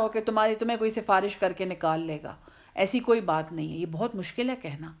نہ رہو کہ تمہیں کوئی سفارش کر کے نکال لے گا، ایسی کوئی بات نہیں ہے. یہ بہت مشکل ہے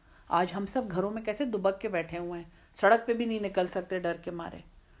کہنا. آج ہم سب گھروں میں کیسے دبک کے بیٹھے ہوئے ہیں، سڑک پہ بھی نہیں نکل سکتے ڈر کے مارے،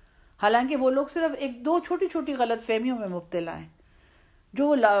 حالانکہ وہ لوگ صرف 1-2 چھوٹی چھوٹی غلط فہمیوں میں مبتلا ہیں.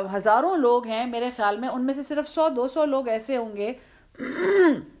 جو ہزاروں لوگ ہیں میرے خیال میں، ان میں سے صرف 100-200 لوگ ایسے ہوں گے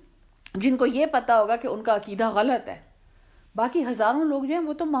جن کو یہ پتا ہوگا کہ ان کا عقیدہ غلط ہے. باقی ہزاروں لوگ جو ہیں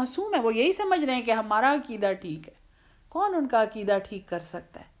وہ تو معصوم ہیں، وہ یہی سمجھ رہے ہیں کہ ہمارا عقیدہ ٹھیک ہے. کون ان کا عقیدہ ٹھیک کر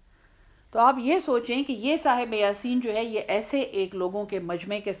سکتا ہے؟ تو آپ یہ سوچیں کہ یہ صاحب یاسین جو ہے یہ ایسے ایک لوگوں کے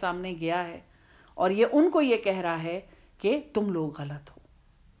مجمع کے سامنے گیا ہے اور یہ ان کو یہ کہہ رہا ہے کہ تم لوگ غلط ہو.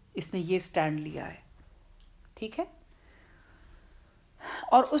 اس نے یہ سٹینڈ لیا ہے. ٹھیک ہے.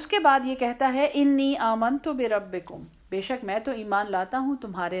 اور اس کے بعد یہ کہتا ہے انی آمنت بربکم، بے شک میں تو ایمان لاتا ہوں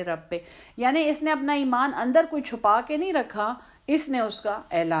تمہارے رب پہ. یعنی اس نے اپنا ایمان اندر کوئی چھپا کے نہیں رکھا، اس نے اس کا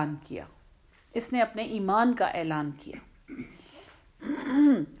اعلان کیا، اس نے اپنے ایمان کا اعلان کیا.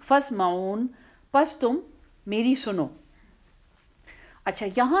 فاسمعون، پس تم میری سنو. اچھا،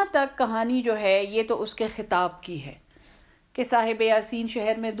 یہاں تک کہانی جو ہے یہ تو اس کے خطاب کی ہے کہ صاحب یاسین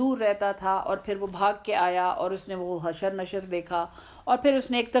شہر میں دور رہتا تھا اور پھر وہ بھاگ کے آیا اور اس نے وہ حشر نشر دیکھا اور پھر اس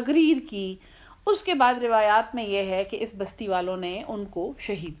نے ایک تقریر کی. اس کے بعد روایات میں یہ ہے کہ اس بستی والوں نے ان کو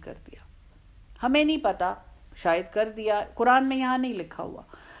شہید کر دیا. ہمیں نہیں پتا شاید کر دیا، قرآن میں یہاں نہیں لکھا ہوا،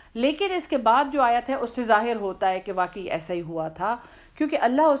 لیکن اس کے بعد جو آیت ہے اس سے ظاہر ہوتا ہے کہ واقعی ایسا ہی ہوا تھا، کیونکہ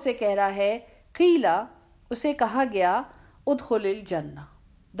اللہ اسے کہہ رہا ہے قیلا، اسے کہا گیا ادخل الجنہ،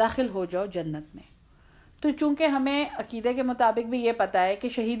 داخل ہو جاؤ جنت میں۔ تو چونکہ ہمیں عقیدے کے مطابق بھی یہ پتہ ہے کہ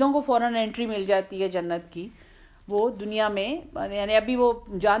شہیدوں کو فوراً انٹری مل جاتی ہے جنت کی، وہ دنیا میں یعنی ابھی وہ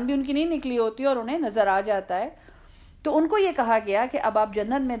جان بھی ان کی نہیں نکلی ہوتی اور انہیں نظر آ جاتا ہے، تو ان کو یہ کہا گیا کہ اب آپ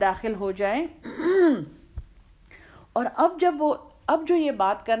جنت میں داخل ہو جائیں۔ اور اب جو یہ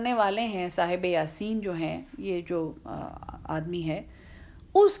بات کرنے والے ہیں صاحب یاسین جو ہیں، یہ جو آدمی ہے،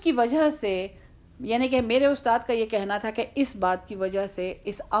 اس کی وجہ سے، یعنی کہ میرے استاد کا یہ کہنا تھا کہ اس بات کی وجہ سے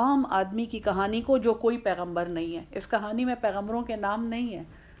اس عام آدمی کی کہانی کو، جو کوئی پیغمبر نہیں ہے، اس کہانی میں پیغمبروں کے نام نہیں ہے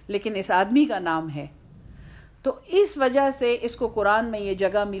لیکن اس آدمی کا نام ہے، تو اس وجہ سے اس کو قرآن میں یہ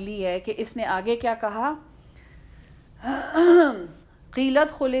جگہ ملی ہے کہ اس نے آگے کیا کہا، قیل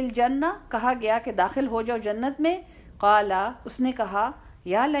ادخل الجنہ، کہا گیا کہ داخل ہو جاؤ جنت میں، قالا، اس نے کہا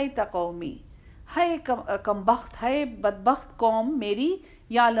یا لیت قومی، ہے کم بخت، ہے بدبخت قوم میری،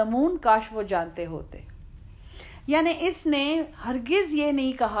 یعلمون، کاش وہ جانتے ہوتے۔ یعنی اس نے ہرگز یہ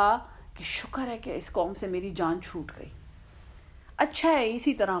نہیں کہا کہ شکر ہے کہ اس قوم سے میری جان چھوٹ گئی، اچھا ہے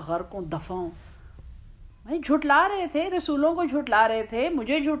اسی طرح غرقوں دفعوں، جھٹلا رہے تھے، رسولوں کو جھٹلا رہے تھے،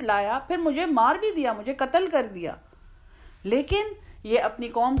 مجھے جھٹلایا، پھر مجھے مار بھی دیا، مجھے قتل کر دیا، لیکن یہ اپنی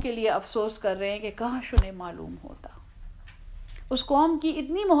قوم کے لیے افسوس کر رہے ہیں کہ کاش انہیں معلوم ہوتا۔ اس قوم کی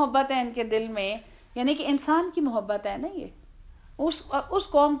اتنی محبت ہے ان کے دل میں، یعنی کہ انسان کی محبت ہے نا، یہ اس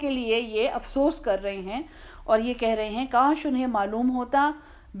قوم کے لیے یہ افسوس کر رہے ہیں اور یہ کہہ رہے ہیں کاش انہیں معلوم ہوتا،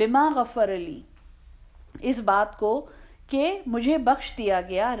 بما غفر لی، اس بات کو کہ مجھے بخش دیا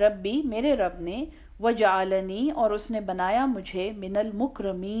گیا، ربی، میرے رب نے، وجعلنی، اور اس نے بنایا مجھے، من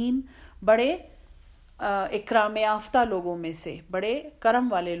المکرمین، بڑے اکرام یافتہ لوگوں میں سے، بڑے کرم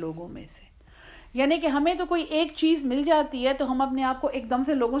والے لوگوں میں سے۔ یعنی کہ ہمیں تو کوئی ایک چیز مل جاتی ہے تو ہم اپنے آپ کو ایک دم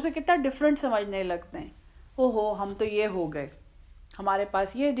سے لوگوں سے کتنا ڈفرینٹ سمجھنے لگتے ہیں، اوہو ہم تو یہ ہو گئے، ہمارے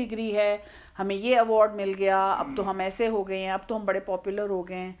پاس یہ ڈگری ہے، ہمیں یہ ایوارڈ مل گیا، اب تو ہم ایسے ہو گئے ہیں، اب تو ہم بڑے پاپولر ہو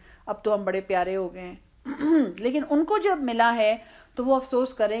گئے ہیں، اب تو ہم بڑے پیارے ہو گئے ہیں۔ لیکن ان کو جب ملا ہے تو وہ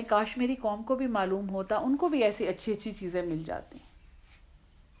افسوس کریں کاش میری قوم کو بھی معلوم ہوتا، ان کو بھی ایسی اچھی اچھی چیزیں مل جاتی ہیں۔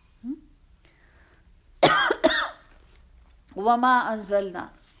 وما انزلنا،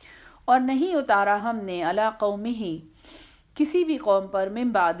 اور نہیں اتارا ہم نے، علی قومہ، کسی بھی قوم پر،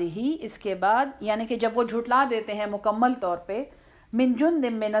 من بعدہ، اس کے بعد، یعنی کہ جب وہ جھٹلا دیتے ہیں مکمل طور پہ، من جند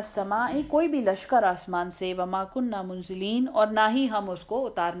من السماء، کوئی بھی لشکر آسمان سے، وما کننا منزلین، اور نہ ہی ہم اس کو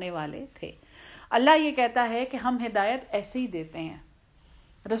اتارنے والے تھے۔ اللہ یہ کہتا ہے کہ ہم ہدایت ایسے ہی دیتے ہیں،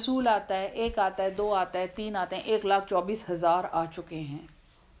 رسول آتا ہے، ایک آتا ہے، دو آتا ہے، تین آتے ہیں، 1,24,000 آ چکے ہیں،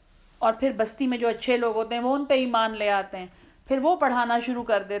 اور پھر بستی میں جو اچھے لوگ ہوتے ہیں وہ ان پہ ایمان لے آتے ہیں، پھر وہ پڑھانا شروع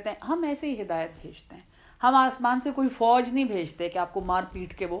کر دیتے ہیں۔ ہم ایسے ہی ہدایت بھیجتے ہیں، ہم آسمان سے کوئی فوج نہیں بھیجتے کہ آپ کو مار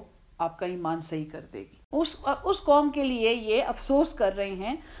پیٹ کے وہ آپ کا ایمان صحیح کر دے گی۔ اس قوم کے لیے یہ افسوس کر رہے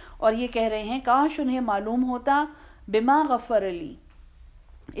ہیں اور یہ کہہ رہے ہیں کاش انہیں معلوم ہوتا، بما غفر لی،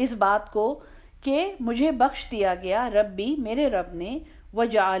 اس بات کو کہ مجھے بخش دیا گیا، ربی، میرے رب نے،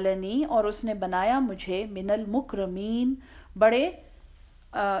 وجعلنی، اور اس نے بنایا مجھے، من المکرمین، بڑے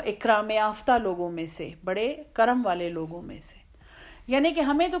اکرام یافتہ لوگوں میں سے، بڑے کرم والے لوگوں میں سے۔ یعنی کہ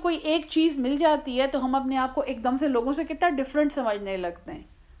ہمیں تو کوئی ایک چیز مل جاتی ہے تو ہم اپنے آپ کو ایک دم سے لوگوں سے کتنا ڈفرینٹ سمجھنے لگتے ہیں،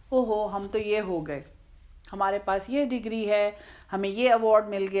 اوہو ہم تو یہ ہو گئے، ہمارے پاس یہ ڈگری ہے، ہمیں یہ ایوارڈ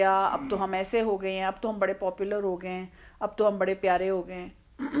مل گیا، اب تو ہم ایسے ہو گئے ہیں، اب تو ہم بڑے پاپولر ہو گئے ہیں، اب تو ہم بڑے پیارے ہو گئے ہیں۔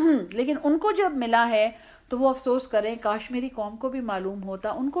 لیکن ان کو جب ملا ہے تو وہ افسوس کریں کاش میری قوم کو بھی معلوم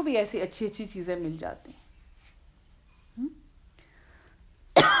ہوتا، ان کو بھی ایسی اچھی اچھی چیزیں مل جاتی ہیں۔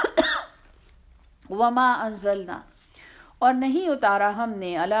 وما انزلنا، اور نہیں اتارا ہم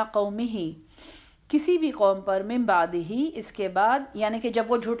نے، علی قومہ، کسی بھی قوم پر، من بعدہ، اس کے بعد، یعنی کہ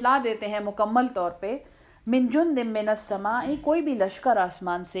جب وہ جھٹلا دیتے ہیں مکمل طور پہ، من جند من السماء، کوئی بھی لشکر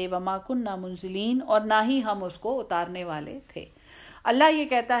آسمان سے، وما کننا منزلین، اور نہ ہی ہم اس کو اتارنے والے تھے۔ اللہ یہ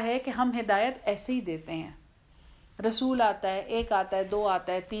کہتا ہے کہ ہم ہدایت ایسے ہی دیتے ہیں، رسول آتا ہے، ایک آتا ہے، دو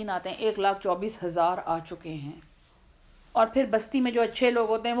آتا ہے، تین آتے ہیں، 1,24,000 آ چکے ہیں، اور پھر بستی میں جو اچھے لوگ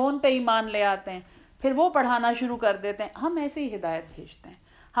ہوتے ہیں وہ ان پہ ایمان لے آتے ہیں، پھر وہ پڑھانا شروع کر دیتے ہیں۔ ہم ایسے ہی ہدایت بھیجتے ہیں،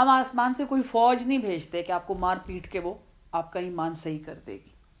 ہم آسمان سے کوئی فوج نہیں بھیجتے کہ آپ کو مار پیٹ کے وہ آپ کا ایمان صحیح کر دے گی۔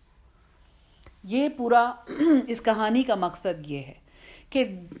 یہ پورا اس کہانی کا مقصد یہ ہے کہ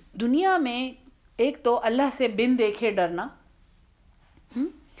دنیا میں ایک تو اللہ سے بن دیکھے ڈرنا،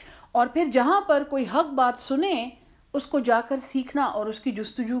 اور پھر جہاں پر کوئی حق بات سنے اس کو جا کر سیکھنا اور اس کی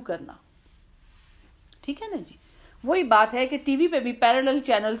جستجو کرنا، ٹھیک ہے نا جی۔ وہی بات ہے کہ ٹی وی پہ بھی پیرلل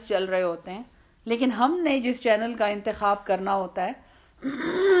چینلز چل رہے ہوتے ہیں، لیکن ہم نے جس چینل کا انتخاب کرنا ہوتا ہے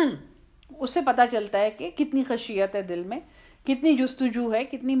اس سے پتہ چلتا ہے کہ کتنی خشیت ہے دل میں، کتنی جستجو ہے،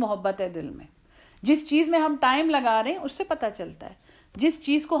 کتنی محبت ہے دل میں. جس چیز میں ہم ٹائم لگا رہے ہیں اس سے پتہ چلتا ہے، جس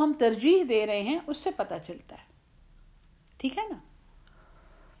چیز کو ہم ترجیح دے رہے ہیں اس سے پتہ چلتا ہے. ٹھیک ہے نا.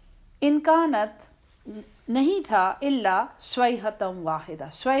 انکانت نہیں تھا الا صیحۃ واحدہ،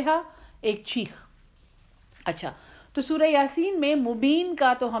 صیحہ ایک چیخ. اچھا، تو سورہ یاسین میں مبین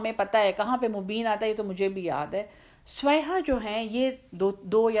کا تو ہمیں پتہ ہے، کہاں پہ مبین آتا ہے یہ تو مجھے بھی یاد ہے. صیحہ جو ہیں یہ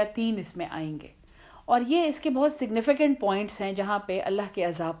دو یا تین اس میں آئیں گے، اور یہ اس کے بہت سگنیفیکنٹ پوائنٹس ہیں جہاں پہ اللہ کے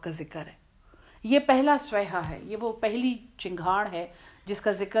عذاب کا ذکر ہے. یہ پہلا صیحہ ہے، یہ وہ پہلی چنگھاڑ ہے جس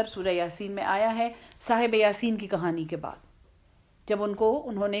کا ذکر سورہ یاسین میں آیا ہے صاحب یاسین کی کہانی کے بعد. جب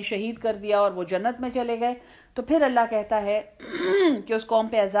انہوں نے شہید کر دیا اور وہ جنت میں چلے گئے، تو پھر اللہ کہتا ہے کہ اس قوم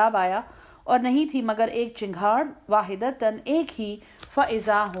پہ عذاب آیا اور نہیں تھی مگر ایک چنگھاڑ، واحدتاً ایک ہی،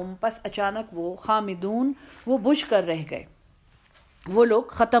 فاذا ہم پس اچانک وہ خامدون وہ بجھ کر رہ گئے، وہ لوگ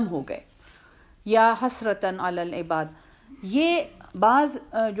ختم ہو گئے. یا حسرتاً علی العباد، یہ بعض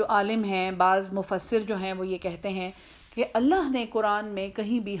جو عالم ہیں، بعض مفسر جو ہیں وہ یہ کہتے ہیں کہ اللہ نے قرآن میں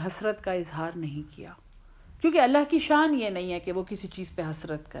کہیں بھی حسرت کا اظہار نہیں کیا، کیونکہ اللہ کی شان یہ نہیں ہے کہ وہ کسی چیز پہ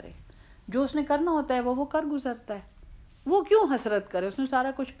حسرت کرے. جو اس نے کرنا ہوتا ہے وہ کر گزرتا ہے، وہ کیوں حسرت کرے، اس نے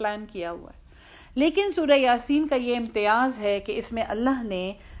سارا کچھ پلان کیا ہوا ہے. لیکن سورہ یاسین کا یہ امتیاز ہے کہ اس میں اللہ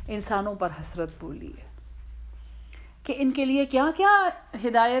نے انسانوں پر حسرت بولی ہے کہ ان کے لیے کیا کیا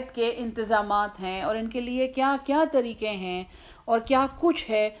ہدایت کے انتظامات ہیں اور ان کے لیے کیا کیا طریقے ہیں اور کیا کچھ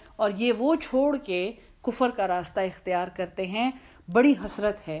ہے، اور یہ وہ چھوڑ کے کفر کا راستہ اختیار کرتے ہیں. بڑی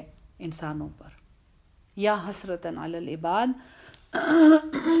حسرت ہے انسانوں پر. یا حسرتاً علی العباد،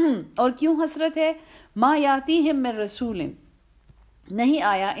 اور کیوں حسرت ہے؟ ما یاتیہم من رسول، نہیں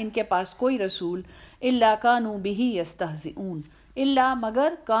آیا ان کے پاس کوئی رسول، الا کانوا بہ یستہزئون، الا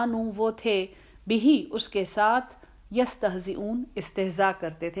مگر کانوا وہ تھے، بہ اس کے ساتھ، یستہزئون استہزاء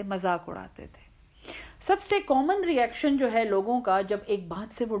کرتے تھے، مذاق اڑاتے تھے. سب سے کامن ری ایکشن جو ہے لوگوں کا جب ایک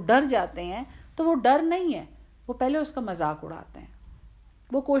بات سے وہ ڈر جاتے ہیں تو وہ ڈر نہیں ہے، وہ پہلے اس کا مذاق اڑاتے ہیں.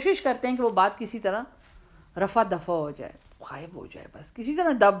 وہ کوشش کرتے ہیں کہ وہ بات کسی طرح رفع دفع ہو جائے، غائب ہو جائے، بس کسی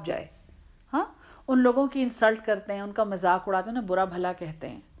طرح دب جائے. ہاں، ان لوگوں کی انسلٹ کرتے ہیں، ان کا مذاق اڑاتے ہیں، برا بھلا کہتے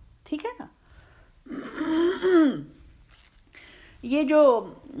ہیں. ٹھیک ہے نا. یہ جو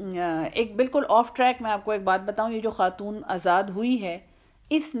ایک بالکل آف ٹریک میں آپ کو ایک بات بتاؤں، یہ جو خاتون آزاد ہوئی ہے،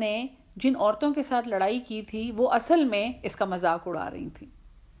 اس نے جن عورتوں کے ساتھ لڑائی کی تھی وہ اصل میں اس کا مذاق اڑا رہی تھی.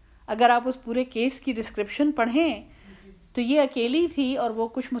 اگر آپ اس پورے کیس کی ڈسکرپشن پڑھیں تو یہ اکیلی تھی اور وہ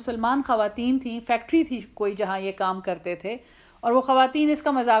کچھ مسلمان خواتین تھیں، فیکٹری تھی کوئی جہاں یہ کام کرتے تھے، اور وہ خواتین اس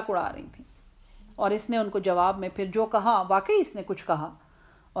کا مذاق اڑا رہی تھیں، اور اس نے ان کو جواب میں پھر جو کہا، واقعی اس نے کچھ کہا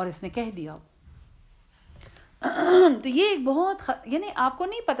اور اس نے کہہ دیا. تو یہ ایک بہت یعنی آپ کو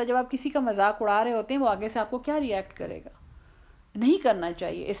نہیں پتا جب آپ کسی کا مذاق اڑا رہے ہوتے ہیں وہ آگے سے آپ کو کیا ری ایکٹ کرے گا. نہیں کرنا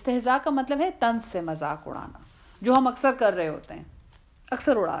چاہیے. استہزاء کا مطلب ہے طنز سے مذاق اڑانا، جو ہم اکثر کر رہے ہوتے ہیں،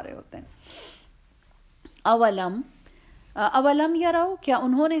 اکثر اڑا رہے ہوتے ہیں. اولم یرو، کیا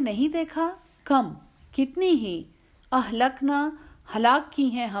انہوں نے نہیں دیکھا، کم کتنی ہی، اہلکنا ہلاک کی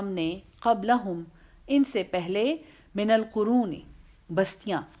ہیں ہم نے، قبلہم ان سے پہلے، من القرون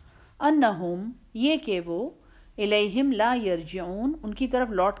بستیاں، انہم یہ کہ وہ، الیہم لا یرجعون ان کی طرف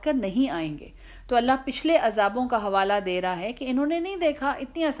لوٹ کر نہیں آئیں گے. تو اللہ پچھلے عذابوں کا حوالہ دے رہا ہے کہ انہوں نے نہیں دیکھا،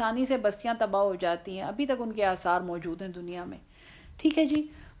 اتنی آسانی سے بستیاں تباہ ہو جاتی ہیں، ابھی تک ان کے آثار موجود ہیں دنیا میں. ٹھیک ہے جی.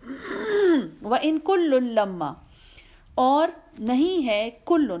 وَإِن كُلٌّ لَمَّا، اور نہیں ہے،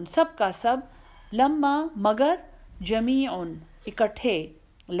 کلن سب کا سب، لما مگر، جمیعن اکٹھے،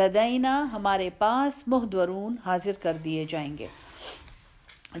 لدینا ہمارے پاس، محضرون حاضر کر دیے جائیں گے.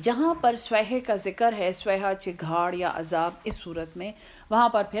 جہاں پر صیحے کا ذکر ہے، صیحہ چنگھاڑ یا عذاب اس صورت میں، وہاں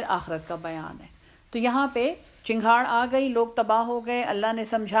پر پھر آخرت کا بیان ہے. تو یہاں پہ چنگھاڑ آ گئی، لوگ تباہ ہو گئے، اللہ نے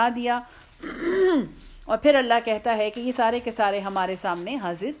سمجھا دیا، اور پھر اللہ کہتا ہے کہ یہ سارے کے سارے ہمارے سامنے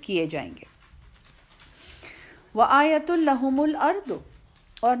حاضر کیے جائیں گے. وآیۃ لہم الارض،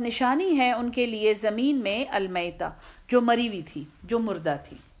 اور نشانی ہے ان کے لیے زمین میں، المیتہ جو مری ہوئی تھی، جو مردہ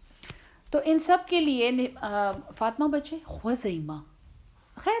تھی. تو ان سب کے لیے فاطمہ بچے خوزیمہ،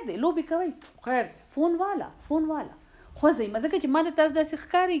 خیر دے لو بکوي خیر فون والا خوزیمه ځکه چې ما د تاسو داسې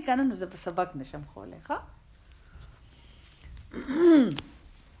ښکاري کنه نو زه سبق نشم خوله ښه.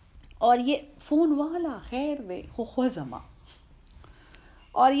 اور یہ فون والا خیر دے خوزمہ،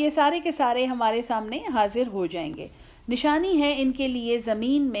 اور یہ سارے کے سارے ہمارے سامنے حاضر ہو جائیں گے. نشانی ہے ان کے لیے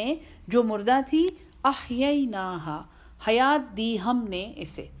زمین میں جو مردہ تھی، احییناہا حیات دی ہم نے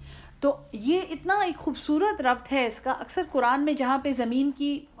اسے. تو یہ اتنا ایک خوبصورت ربط ہے اس کا. اکثر قرآن میں جہاں پہ زمین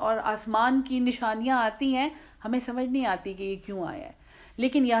کی اور آسمان کی نشانیاں آتی ہیں ہمیں سمجھ نہیں آتی کہ یہ کیوں آیا ہے،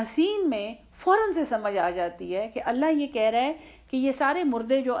 لیکن یاسین میں فوراً سے سمجھ آ جاتی ہے کہ اللہ یہ کہہ رہا ہے کہ یہ سارے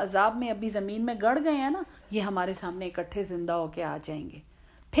مردے جو عذاب میں ابھی زمین میں گڑ گئے ہیں نا، یہ ہمارے سامنے اکٹھے زندہ ہو کے آ جائیں گے.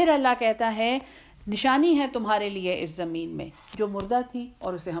 پھر اللہ کہتا ہے نشانی ہے تمہارے لیے اس زمین میں جو مردہ تھی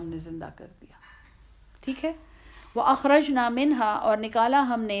اور اسے ہم نے زندہ کر دیا. ٹھیک ہے. وَأَخْرَجْنَا مِنْهَا، اور نکالا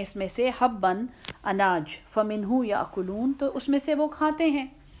ہم نے اس میں سے حبًا اناج، فَمِنْهُ يَأْكُلُونَ، تو اس میں سے وہ کھاتے ہیں.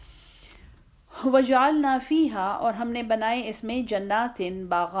 وَجَعَلْنَا فِيهَا، اور ہم نے بنائے اس میں جناتٍ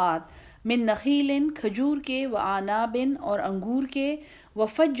باغات، من نخیل کھجور کے، وعناب اور انگور کے،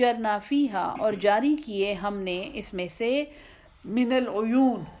 وفجرنا فیہا اور جاری کیے ہم نے اس میں سے من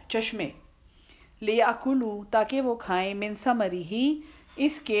العیون چشمے، لیاکلوا تاکہ وہ کھائیں، من ثمرہ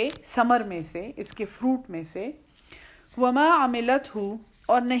اس کے ثمر میں سے، اس کے فروٹ میں سے، وما عملتہ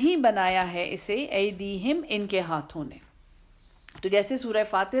اور نہیں بنایا ہے اسے ایدیہم ان کے ہاتھوں نے. تو جیسے سورہ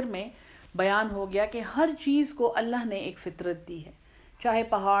فاطر میں بیان ہو گیا کہ ہر چیز کو اللہ نے ایک فطرت دی ہے، چاہے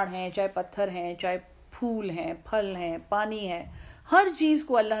پہاڑ ہیں، چاہے پتھر ہیں، چاہے پھول ہیں، پھل ہیں، پانی ہے، ہر چیز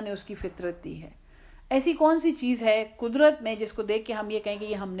کو اللہ نے اس کی فطرت دی ہے. ایسی کون سی چیز ہے قدرت میں جس کو دیکھ کے ہم یہ کہیں کہ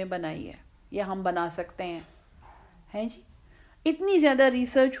یہ ہم نے بنائی ہے یا ہم بنا سکتے ہیں جی؟ اتنی زیادہ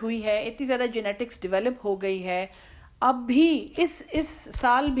ریسرچ ہوئی ہے، اتنی زیادہ جینیٹکس ڈیولپ ہو گئی ہے. اب بھی اس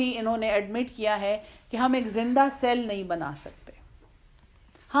سال بھی انہوں نے ایڈمٹ کیا ہے کہ ہم ایک زندہ سیل نہیں بنا سکتے.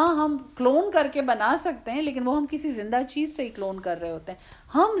 ہاں ہم کلون کر کے بنا سکتے ہیں، لیکن وہ ہم کسی زندہ چیز سے ہی کلون کر رہے ہوتے ہیں.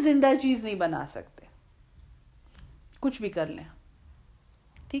 ہم زندہ چیز نہیں بنا سکتے، کچھ بھی کر لیں.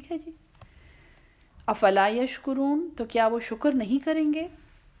 ٹھیک ہے جی. افلا یشکرون، تو کیا وہ شکر نہیں کریں گے؟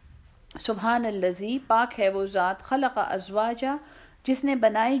 سبحان الذی، پاک ہے وہ ذات، خلق ازواجا جس نے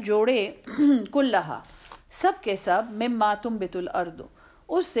بنائے جوڑے، کلہا سب کے سب، مما تنبت الارض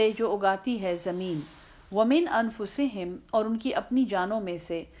اس سے جو اگاتی ہے زمین، ومن انفسہم اور ان کی اپنی جانوں میں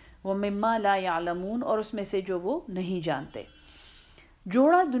سے، ومما لا یعلمون اور اس میں سے جو وہ نہیں جانتے.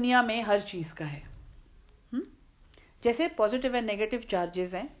 جوڑا دنیا میں ہر چیز کا ہے. جیسے پازیٹیو اینڈ نیگیٹو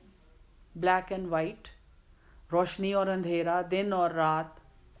چارجز ہیں، بلیک اینڈ وائٹ، روشنی اور اندھیرا، دن اور رات،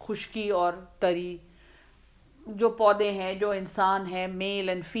 خشکی اور تری، جو پودے ہیں، جو انسان ہے، میل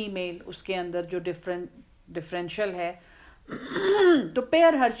اینڈ فیمیل، اس کے اندر جو ڈفرینشل ہے. تو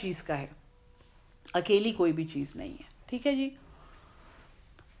پیئر ہر چیز کا ہے، اکیلی کوئی بھی چیز نہیں ہے. ٹھیک ہے جی.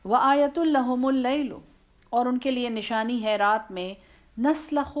 وَآیَةٌ لَهُمُ اللَّيْلُ اور ان کے لیے نشانی ہے رات میں،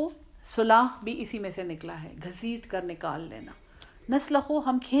 نسلخ سلاخ بھی اسی میں سے نکلا ہے، گھسیٹ کر نکال لینا. نسلخ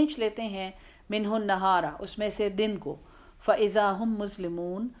ہم کھینچ لیتے ہیں، منہ النہارا اس میں سے دن کو، فَإِذَا هُمْ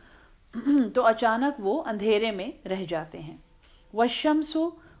مُظْلِمُونَ تو اچانک وہ اندھیرے میں رہ جاتے ہیں. وَالشَّمْسُ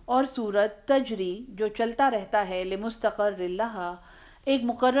اور سورج، تجری جو چلتا رہتا ہے، لمستقر لها ایک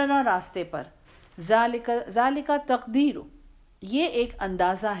مقررہ راستے پر، ذالک تقدیر یہ ایک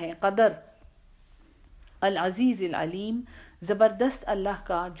اندازہ ہے، قدر، العزیز العلیم زبردست اللہ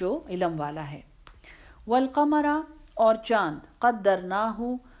کا جو علم والا ہے. والقمر اور چاند، قدرناہ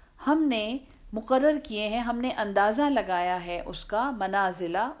ہم نے مقرر کیے ہیں، ہم نے اندازہ لگایا ہے اس کا،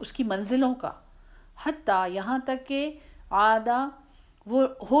 منازلہ اس کی منزلوں کا، حتیٰ یہاں تک کہ عادہ وہ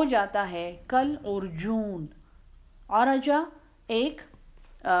ہو جاتا ہے، کل عرجون، عرجہ ایک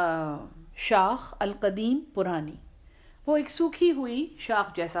شاخ، القدیم پرانی، وہ ایک سوکھی ہوئی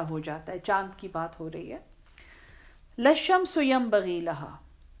شاخ جیسا ہو جاتا ہے. چاند کی بات ہو رہی ہے. للشمس ینبغی لہا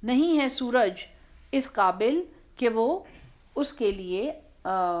نہیں ہے سورج اس قابل کہ وہ اس کے لیے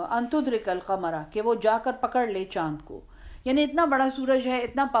ان تدرک القمر کہ وہ جا کر پکڑ لے چاند کو. یعنی اتنا بڑا سورج ہے،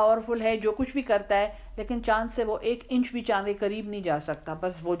 اتنا پاورفل ہے، جو کچھ بھی کرتا ہے، لیکن چاند سے وہ 1 انچ بھی چاند کے قریب نہیں جا سکتا،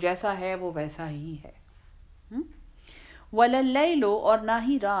 بس وہ جیسا ہے وہ ویسا ہی ہے. وَلَلَّيْلُ اور نہ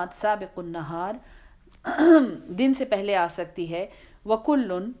ہی رات، سابق النہار دن سے پہلے آ سکتی ہے،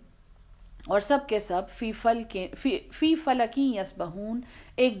 وَكُلٌّ اور سب کے سب، فی فلکی یسبحون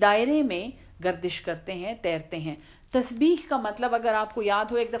ایک دائرے میں گردش کرتے ہیں، تیرتے ہیں. تسبیح کا مطلب اگر آپ کو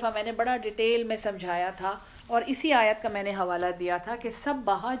یاد ہو، ایک دفعہ میں نے بڑا ڈیٹیل میں سمجھایا تھا اور اسی آیت کا میں نے حوالہ دیا تھا کہ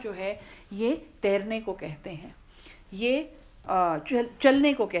سبحہ جو ہے یہ تیرنے کو کہتے ہیں، یہ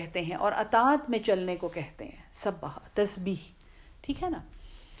چلنے کو کہتے ہیں، اور اطاعت میں چلنے کو کہتے ہیں. سبحہ تسبیح. ٹھیک ہے نا.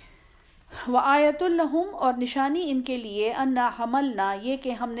 وآیۃ لہم اور نشانی ان کے لیے، انا حملنا یہ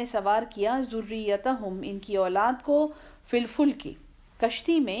کہ ہم نے سوار کیا، ذریتہم ان کی اولاد کو، فی الفلک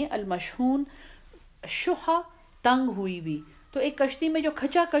کشتی میں، المشحون شحا تنگ ہوئی بھی، تو ایک کشتی میں جو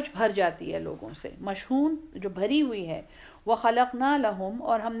کھچا کچ بھر جاتی ہے لوگوں سے، مشحون جو بھری ہوئی ہے. وخلقنا لہم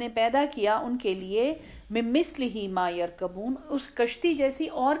اور ہم نے پیدا کیا ان کے لیے، من مثلہ ما یرکبون اس کشتی جیسی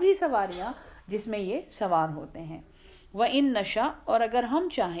اور بھی سواریاں جس میں یہ سوار ہوتے ہیں. وَإِن نَشَأْ اور اگر ہم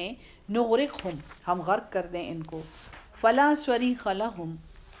چاہیں، نغرقہم ہم غرق کر دیں ان کو، فلا صریخ لہم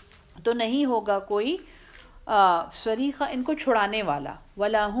تو نہیں ہوگا کوئی صریخہ ان کو چھڑانے والا،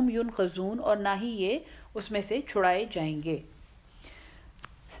 ولا ہم ینقذون اور نہ ہی یہ اس میں سے چھڑائے جائیں گے،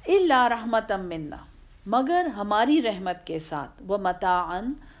 الا رحمتا منا مگر ہماری رحمت کے ساتھ،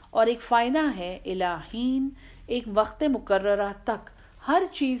 ومتاعن اور ایک فائدہ ہے، الی حین ایک وقت مقررہ تک، ہر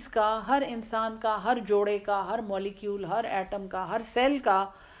چیز کا، ہر انسان کا، ہر جوڑے کا، ہر مولیکیول، ہر ایٹم کا، ہر سیل کا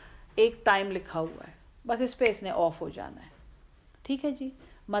ایک ٹائم لکھا ہوا ہے، بس اس پہ اس نے آف ہو جانا ہے، ٹھیک ہے جی۔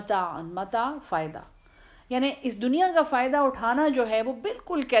 متاعن، متاع فائدہ، یعنی اس دنیا کا فائدہ اٹھانا جو ہے وہ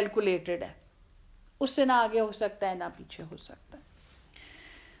بالکل کیلکولیٹڈ ہے، اس سے نہ آگے ہو سکتا ہے نہ پیچھے ہو سکتا ہے۔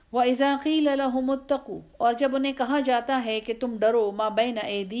 وَإِذَا قِيلَ لَهُمُ اتَّقُوا اور جب انہیں کہا جاتا ہے کہ تم ڈرو، مَا بَيْنَ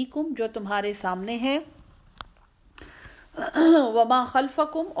أَيْدِيكُمْ جو تمہارے سامنے ہے، وَمَا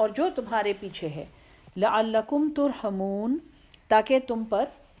خَلْفَكُمْ اور جو تمہارے پیچھے ہے، لَعَلَّكُمْ تُرْحَمُونَ تاکہ تم پر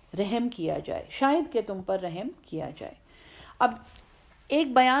رحم کیا جائے، شاید کہ تم پر رحم کیا جائے۔ اب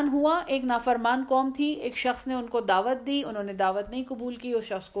ایک بیان ہوا، ایک نافرمان قوم تھی، ایک شخص نے ان کو دعوت دی، انہوں نے دعوت نہیں قبول کی، اس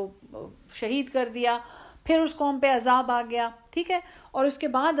شخص کو شہید کر دیا، پھر اس قوم پہ عذاب آ گیا، ٹھیک ہے، اور اس کے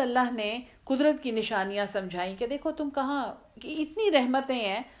بعد اللہ نے قدرت کی نشانیاں سمجھائیں کہ دیکھو تم کہاں، کہ اتنی رحمتیں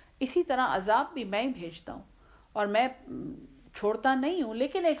ہیں، اسی طرح عذاب بھی میں ہی بھیجتا ہوں اور میں چھوڑتا نہیں ہوں،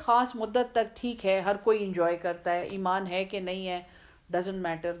 لیکن ایک خاص مدت تک ٹھیک ہے، ہر کوئی انجوائے کرتا ہے، ایمان ہے کہ نہیں ہے ڈزنٹ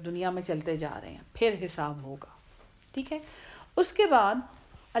میٹر، دنیا میں چلتے جا رہے ہیں، پھر حساب ہوگا، ٹھیک ہے۔ اس کے بعد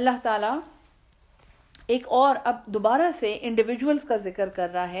اللہ تعالیٰ ایک اور اب دوبارہ سے انڈیویجولز کا ذکر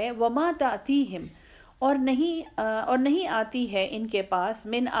کر رہا ہے، وَمَا تَأْتِيهِمْ اور نہیں آتی ہے ان کے پاس،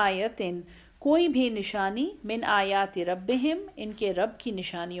 من آیتن کوئی بھی نشانی، من آیات ربہم ان کے رب کی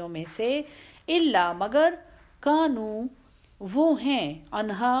نشانیوں میں سے، الا مگر کانو وہ ہیں،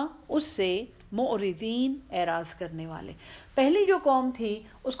 انہا اس سے، معرضین اعراض کرنے والے۔ پہلی جو قوم تھی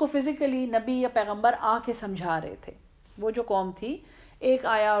اس کو فزیکلی نبی یا پیغمبر آ کے سمجھا رہے تھے، وہ جو قوم تھی ایک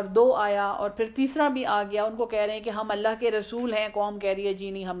آیا اور دو آیا اور پھر تیسرا بھی آ گیا، ان کو کہہ رہے ہیں کہ ہم اللہ کے رسول ہیں، قوم کہہ رہی ہے جی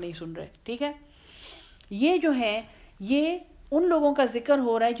نہیں ہم نہیں سن رہے، ٹھیک ہے۔ یہ جو ہیں یہ ان لوگوں کا ذکر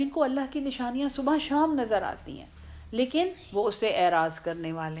ہو رہا ہے جن کو اللہ کی نشانیاں صبح شام نظر آتی ہیں، لیکن وہ اس سے اعراض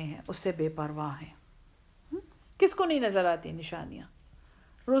کرنے والے ہیں، اس سے بے پرواہ ہیں۔ کس کو نہیں نظر آتی نشانیاں؟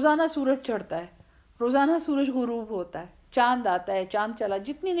 روزانہ سورج چڑھتا ہے، روزانہ سورج غروب ہوتا ہے، چاند آتا ہے، چاند چلا،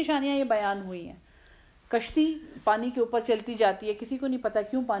 جتنی نشانیاں یہ بیان ہوئی ہیں، کشتی پانی کے اوپر چلتی جاتی ہے، کسی کو نہیں پتا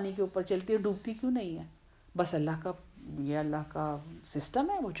کیوں پانی کے اوپر چلتی ہے، ڈوبتی کیوں نہیں ہے، بس یہ اللہ کا سسٹم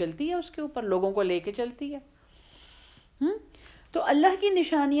ہے، وہ چلتی ہے اس کے اوپر، لوگوں کو لے کے چلتی ہے۔ تو اللہ کی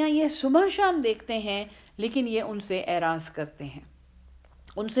نشانیاں یہ صبح شام دیکھتے ہیں، لیکن یہ ان سے اعراض کرتے ہیں،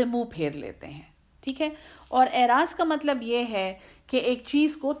 ان سے منہ پھیر لیتے ہیں، ٹھیک ہے۔ اور اعراض کا مطلب یہ ہے کہ ایک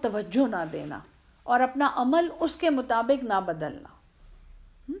چیز کو توجہ نہ دینا اور اپنا عمل اس کے مطابق نہ بدلنا۔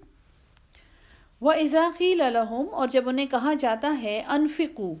 وَإِذَا قِيلَ لَهُمْ اور جب انہیں کہا جاتا ہے،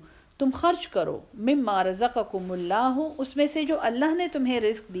 انفقوا تم خرچ کرو، مما رزقکم اللہ اس میں سے جو اللہ نے تمہیں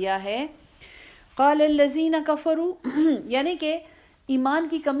رزق دیا ہے، قال الذین کفروا یعنی کہ ایمان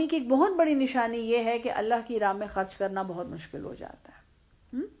کی کمی کی ایک بہت بڑی نشانی یہ ہے کہ اللہ کی راہ میں خرچ کرنا بہت مشکل ہو جاتا ہے۔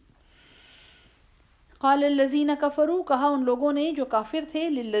 قال الذین کفروا کہا ان لوگوں نے جو کافر تھے،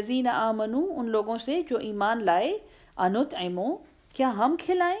 للذین آمنوا ان لوگوں سے جو ایمان لائے، انطعموا کیا ہم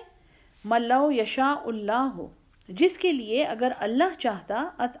کھلائیں، من لو یشاء اللہ جس کے لیے اگر اللہ چاہتا،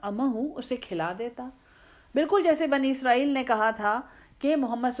 اطعمہ اسے کھلا دیتا، بالکل جیسے بنی اسرائیل نے کہا تھا کہ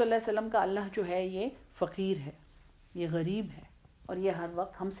محمد صلی اللہ علیہ وسلم کا اللہ جو ہے یہ فقیر ہے، یہ غریب ہے اور یہ ہر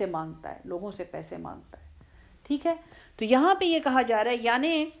وقت ہم سے مانگتا ہے، لوگوں سے پیسے مانگتا ہے، ٹھیک ہے۔ تو یہاں پہ یہ کہا جا رہا ہے،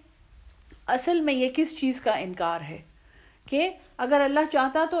 یعنی اصل میں یہ کس چیز کا انکار ہے کہ اگر اللہ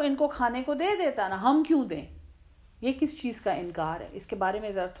چاہتا تو ان کو کھانے کو دے دیتا نا، ہم کیوں دیں، یہ کس چیز کا انکار ہے، اس کے بارے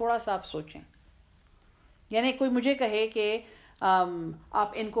میں ذرا تھوڑا سا آپ سوچیں۔ یعنی کوئی مجھے کہے کہ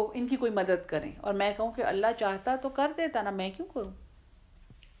آپ ان کی کوئی مدد کریں اور میں کہوں کہ اللہ چاہتا تو کر دیتا نا، میں کیوں کروں؟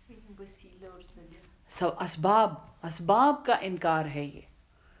 اسباب کا انکار ہے یہ،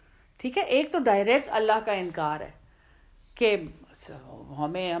 ٹھیک ہے۔ ایک تو ڈائریکٹ اللہ کا انکار ہے کہ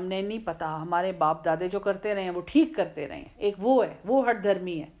ہم نے نہیں پتا، ہمارے باپ دادے جو کرتے رہے ہیں وہ ٹھیک کرتے رہے ہیں، ایک وہ ہے، وہ ہٹ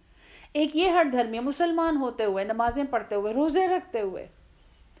دھرمی ہے۔ ایک یہ ہٹ دھرمی ہے مسلمان ہوتے ہوئے، نمازیں پڑھتے ہوئے، روزے رکھتے ہوئے،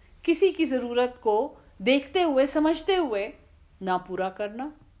 کسی کی ضرورت کو دیکھتے ہوئے سمجھتے ہوئے نہ پورا کرنا،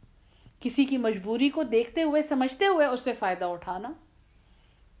 کسی کی مجبوری کو دیکھتے ہوئے سمجھتے ہوئے اس سے فائدہ اٹھانا۔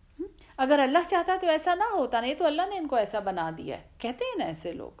 اگر اللہ چاہتا تو ایسا نہ ہوتا، نہیں تو اللہ نے ان کو ایسا بنا دیا ہے، کہتے ہیں نا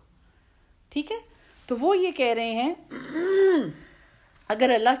ایسے لوگ، ٹھیک ہے۔ تو وہ یہ کہہ رہے ہیں اگر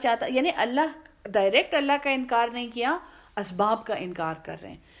اللہ چاہتا، یعنی اللہ ڈائریکٹ اللہ کا انکار نہیں کیا، اسباب کا انکار کر رہے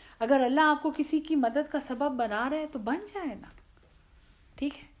ہیں۔ اگر اللہ آپ کو کسی کی مدد کا سبب بنا رہے تو بن جائے نا،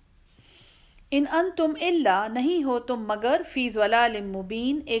 ٹھیک ہے۔ ان انتم الا نہیں ہو تم مگر فی ضلال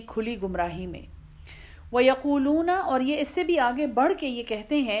مبین ایک کھلی گمراہی میں، وَيَقُولُونَ اور یہ اس سے بھی آگے بڑھ کے یہ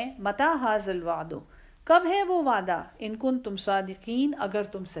کہتے ہیں مَتَى هَذَا الْوَعْدُ کب ہے وہ وعدہ ان کنتم صادقین اگر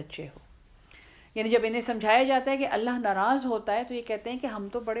تم سچے ہو. یعنی جب انہیں سمجھایا جاتا ہے کہ اللہ ناراض ہوتا ہے تو یہ کہتے ہیں کہ ہم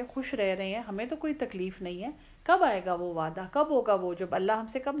تو بڑے خوش رہ رہے ہیں, ہمیں تو کوئی تکلیف نہیں ہے, کب آئے گا وہ وعدہ, کب ہوگا وہ جب اللہ ہم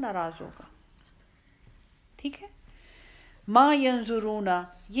سے کب ناراض ہوگا. ٹھیک ہے. ما ینظرون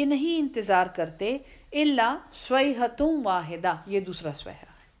یہ نہیں انتظار کرتے الا صیحۃ واحدہ, یہ دوسرا صیحہ ہے.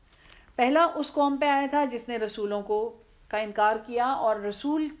 پہلا اس قوم پہ آیا تھا جس نے رسولوں کا انکار کیا اور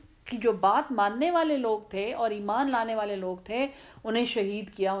رسول کی جو بات ماننے والے لوگ تھے اور ایمان لانے والے لوگ تھے انہیں شہید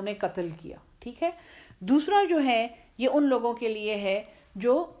کیا, انہیں قتل کیا. ٹھیک ہے. دوسرا جو ہے یہ ان لوگوں کے لیے ہے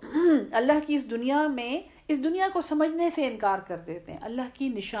جو اللہ کی اس دنیا کو سمجھنے سے انکار کر دیتے ہیں, اللہ کی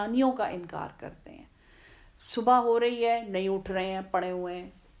نشانیوں کا انکار کرتے ہیں. صبح ہو رہی ہے نہیں اٹھ رہے ہیں, پڑے ہوئے ہیں,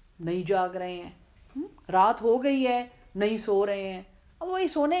 نہیں جاگ رہے ہیں, رات ہو گئی ہے نہیں سو رہے ہیں. اب وہی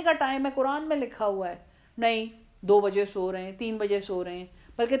سونے کا ٹائم ہے, قرآن میں لکھا ہوا ہے, نہیں 2 بجے سو رہے ہیں, 3 بجے سو رہے ہیں,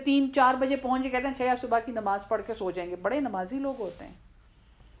 بلکہ 3-4 بجے پہنچ کے کہتے ہیں 6 صبح کی نماز پڑھ کے سو جائیں گے. بڑے نمازی لوگ ہوتے ہیں.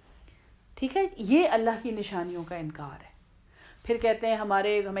 ٹھیک ہے. یہ اللہ کی نشانیوں کا انکار ہے. پھر کہتے ہیں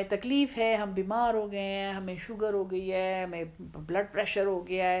ہمیں تکلیف ہے, ہم بیمار ہو گئے ہیں, ہمیں شوگر ہو گئی ہے, ہمیں بلڈ پریشر ہو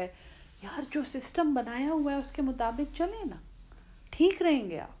گیا ہے. یار جو سسٹم بنایا ہوا ہے اس کے مطابق چلیں نا, ٹھیک رہیں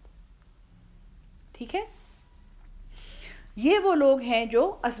گے آپ. ٹھیک ہے. یہ وہ لوگ ہیں جو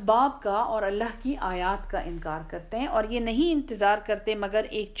اسباب کا اور اللہ کی آیات کا انکار کرتے ہیں اور یہ نہیں انتظار کرتے مگر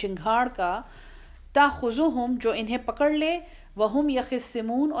ایک چنگھاڑ کا, تاخذہم جو انہیں پکڑ لے, وہم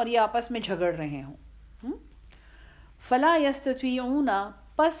یخصمون اور یہ آپس میں جھگڑ رہے ہوں. فلا یستطیعون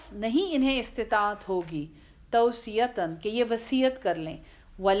پس نہیں انہیں استطاعت ہوگی, توصیتاً کہ یہ وصیت کر لیں,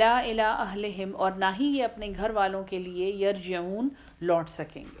 ولا الی اہلہم اور نہ ہی یہ اپنے گھر والوں کے لیے یرجعون لوٹ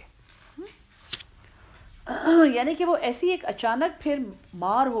سکیں گے. یعنی کہ وہ ایسی ایک اچانک پھر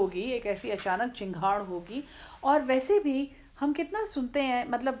مار ہوگی, ایک ایسی اچانک چنگھاڑ ہوگی. اور ویسے بھی ہم کتنا سنتے ہیں,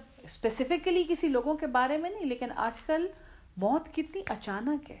 مطلب اسپیسیفکلی کسی لوگوں کے بارے میں نہیں, لیکن آج کل موت کتنی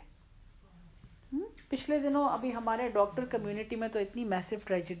اچانک ہے. پچھلے دنوں ابھی ہمارے ڈاکٹر کمیونٹی میں تو اتنی میسو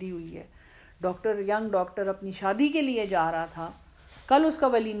ٹریجڈی ہوئی ہے. ینگ ڈاکٹر اپنی شادی کے لیے جا رہا تھا, کل اس کا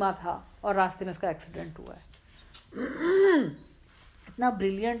ولیمہ تھا اور راستے میں اس کا ایکسیڈنٹ ہوا ہے. اتنا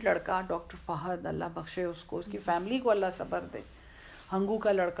بریلینٹ لڑکا ڈاکٹر فہد, اللہ بخشے اس کو, اس کی فیملی کو اللہ صبر دے. ہنگو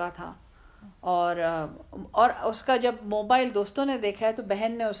کا لڑکا تھا اور اس کا جب موبائل دوستوں نے دیکھا ہے تو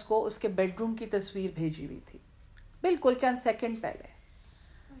بہن نے اس کو اس کے بیڈ روم کی تصویر بھیجی ہوئی تھی, بالکل چند سیکنڈ پہلے.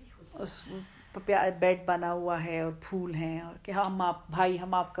 اس بیڈ بنا ہوا ہے اور پھول ہیں اور کہ ہم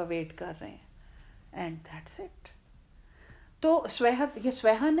آپ کا ویٹ کر رہے ہیں, اینڈ دیٹس اٹ. تو یہ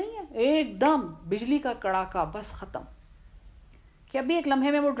سویحہ نہیں ہے, ایک دم بجلی کا کڑاکا, بس ختم. کہ ابھی ایک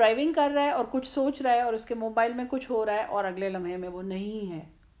لمحے میں وہ ڈرائیونگ کر رہا ہے اور کچھ سوچ رہا ہے اور اس کے موبائل میں کچھ ہو رہا ہے اور اگلے لمحے میں وہ نہیں ہے.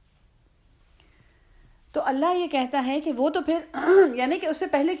 تو اللہ یہ کہتا ہے کہ وہ تو پھر یعنی کہ اس سے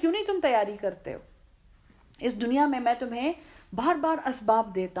پہلے کیوں نہیں تم تیاری کرتے ہو. اس دنیا میں تمہیں بار بار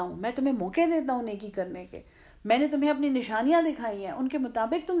اسباب دیتا ہوں, میں تمہیں موقع دیتا ہوں نیکی کرنے کے, میں نے تمہیں اپنی نشانیاں دکھائی ہیں, ان کے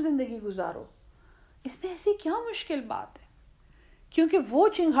مطابق تم زندگی گزارو. اس میں ایسی کیا مشکل بات ہے؟ کیونکہ وہ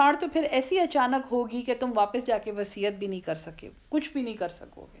چنگھاڑ تو پھر ایسی اچانک ہوگی کہ تم واپس جا کے وصیت بھی نہیں کر سکے, کچھ بھی نہیں کر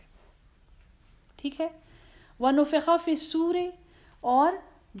سکو گے. ٹھیک ہے. وَنُفِخَ فِي الصُّورِ اور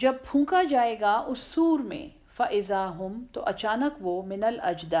جب پھونکا جائے گا اس سور میں, فَإِذَا هُمْ تو اچانک وہ, مِنَ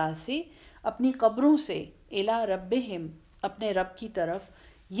الْأَجْدَاثِ اپنی قبروں سے, إِلَىٰ رَبِّهِمْ اپنے رب کی طرف,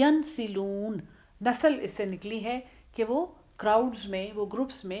 يَنْسِلُونَ نسل اس سے نکلی ہے کہ وہ کراؤڈز میں, وہ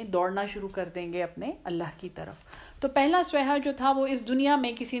گروپس میں دوڑنا شروع کر دیں گے اپنے اللہ کی طرف. تو پہلا سویحہ جو تھا وہ اس دنیا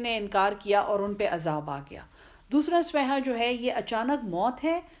میں کسی نے انکار کیا اور ان پہ عذاب آ گیا. دوسرا سویحہ جو ہے یہ اچانک موت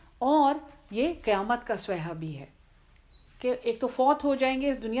ہے اور یہ قیامت کا سویحہ بھی ہے کہ ایک تو فوت ہو جائیں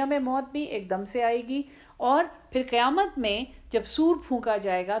گے اس دنیا میں, موت بھی ایک دم سے آئے گی, اور پھر قیامت میں جب سور پھونکا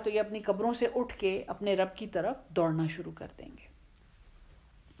جائے گا تو یہ اپنی قبروں سے اٹھ کے اپنے رب کی طرف دوڑنا شروع کر دیں گے.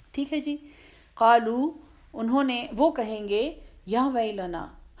 ٹھیک ہے جی. قالو انہوں نے, وہ کہیں گے, یا ویلنا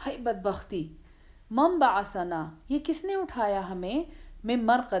ہائے بدبختی, من بعثنا یہ کس نے اٹھایا ہمیں, من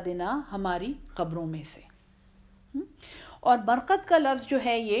مرقدنا ہماری قبروں میں سے. اور مرقد کا لفظ جو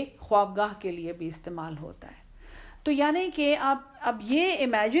ہے یہ خوابگاہ کے لیے بھی استعمال ہوتا ہے. تو یعنی کہ آپ اب یہ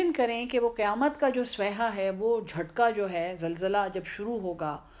امیجن کریں کہ وہ قیامت کا جو سویحہ ہے, وہ جھٹکا جو ہے, زلزلہ جب شروع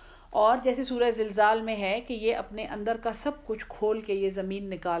ہوگا, اور جیسے سورہ زلزال میں ہے کہ یہ اپنے اندر کا سب کچھ کھول کے یہ زمین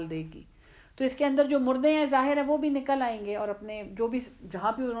نکال دے گی, تو اس کے اندر جو مردے ہیں ظاہر ہے وہ بھی نکل آئیں گے, اور اپنے جو بھی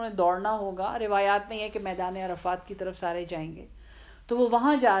جہاں بھی انہوں نے دوڑنا ہوگا, روایات میں یہ ہے کہ میدان عرفات کی طرف سارے جائیں گے, تو وہ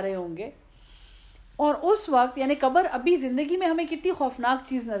وہاں جا رہے ہوں گے. اور اس وقت یعنی قبر ابھی زندگی میں ہمیں کتنی خوفناک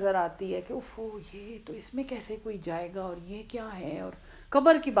چیز نظر آتی ہے کہ اوف یہ تو اس میں کیسے کوئی جائے گا, اور یہ کیا ہے, اور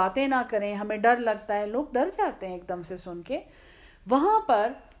قبر کی باتیں نہ کریں، ہمیں ڈر لگتا ہے، لوگ ڈر جاتے ہیں ایک دم سے سن کے. وہاں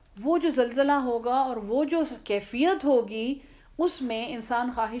پر وہ جو زلزلہ ہوگا اور وہ جو کیفیت ہوگی اس میں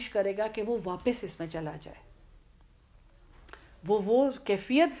انسان خواہش کرے گا کہ وہ واپس اس میں چلا جائے. وہ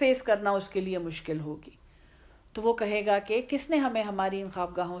کیفیت فیس کرنا اس کے لیے مشکل ہوگی. تو وہ کہے گا کہ کس نے ہمیں ہماری ان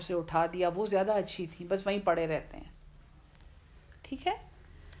خوابگاہوں سے اٹھا دیا، وہ زیادہ اچھی تھی، بس وہیں پڑے رہتے ہیں. ٹھیک ہے.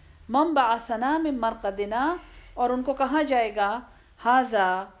 من بعثنا من مرقدنا، اور ان کو کہا جائے گا ھذا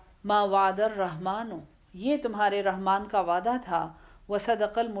ما وعد الرحمن، یہ تمہارے رحمان کا وعدہ تھا،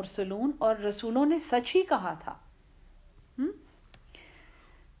 وصدق المرسلون، اور رسولوں نے سچ ہی کہا تھا.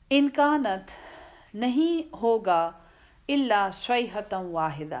 ان کانت، نہیں ہوگا، الا صیحۃ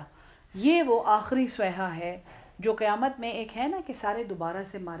واحدہ، یہ وہ آخری صیحہ ہے جو قیامت میں ایک ہے نا کہ سارے دوبارہ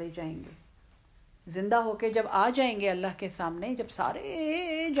سے مارے جائیں گے، زندہ ہو کے جب آ جائیں گے اللہ کے سامنے، جب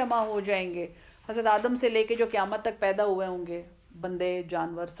سارے جمع ہو جائیں گے، حضرت آدم سے لے کے جو قیامت تک پیدا ہوئے ہوں گے، بندے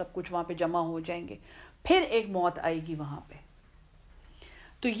جانور سب کچھ وہاں پہ جمع ہو جائیں گے، پھر ایک موت آئے گی وہاں پہ.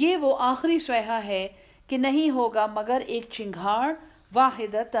 تو یہ وہ آخری صیحہ ہے کہ نہیں ہوگا مگر ایک چنگھاڑ،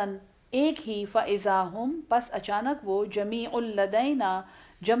 واحدتاً، ایک ہی، فاذا ہم، پس اچانک وہ، جمیع لدینا،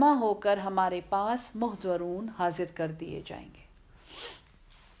 جمع ہو کر ہمارے پاس، محضرون، حاضر کر دیے جائیں گے.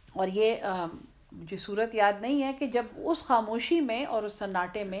 اور یہ مجھے صورت یاد نہیں ہے کہ جب اس خاموشی میں اور اس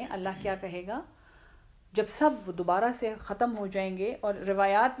سناٹے میں اللہ کیا کہے گا، جب سب دوبارہ سے ختم ہو جائیں گے. اور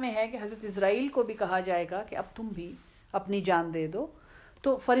روایات میں ہے کہ حضرت اسرائیل کو بھی کہا جائے گا کہ اب تم بھی اپنی جان دے دو،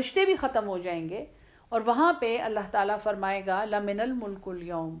 تو فرشتے بھی ختم ہو جائیں گے. اور وہاں پہ اللہ تعالیٰ فرمائے گا لمن الملک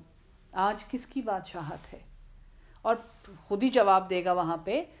اليوم، آج کس کی بادشاہت ہے؟ اور خود ہی جواب دے گا وہاں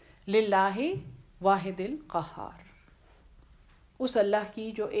پہ للہ واحد القہار، اس اللہ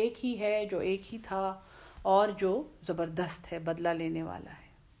کی جو ایک ہی ہے، جو ایک ہی تھا اور جو زبردست ہے، بدلہ لینے والا ہے.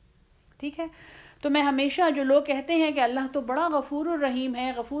 ٹھیک ہے. تو میں ہمیشہ جو لوگ کہتے ہیں کہ اللہ تو بڑا غفور الرحیم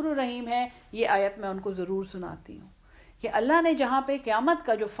ہے، غفور الرحیم ہے، یہ آیت میں ان کو ضرور سناتی ہوں کہ اللہ نے جہاں پہ قیامت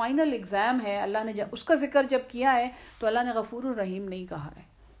کا جو فائنل ایگزام ہے، اللہ نے اس کا ذکر جب کیا ہے تو اللہ نے غفور الرحیم نہیں کہا ہے،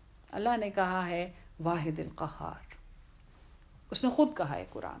 اللہ نے کہا ہے واحد القہار. اس نے خود کہا ہے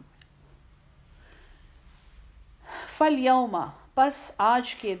قرآن میں. فَالْيَوْمَ، پس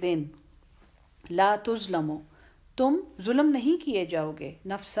آج کے دن، لا تظلموا، تم ظلم نہیں کیے جاؤ گے،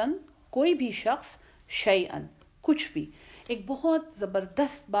 نفسن، کوئی بھی شخص، شیئن، کچھ بھی. ایک بہت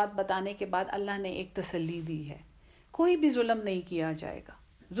زبردست بات بتانے کے بعد اللہ نے ایک تسلی دی ہے، کوئی بھی ظلم نہیں کیا جائے گا.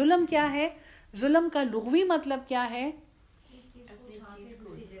 ظلم کیا ہے؟ ظلم کا لغوی مطلب کیا ہے؟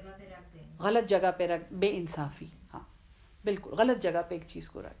 غلط جگہ پہ رکھ، بے انصافی. ہاں بالکل، غلط جگہ پہ ایک چیز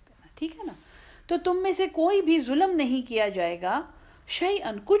کو رکھ دینا. ٹھیک ہے نا. تو تم میں سے کوئی بھی ظلم نہیں کیا جائے گا،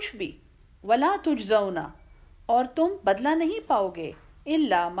 شیئن، کچھ بھی، ولا تجزون، اور تم بدلہ نہیں پاؤ گے،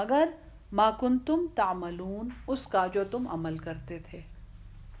 الا، مگر، ما کنتم تعملون، اس کا جو تم عمل کرتے تھے.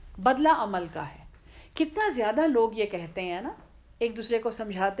 بدلہ عمل کا ہے. کتنا زیادہ لوگ یہ کہتے ہیں نا ایک دوسرے کو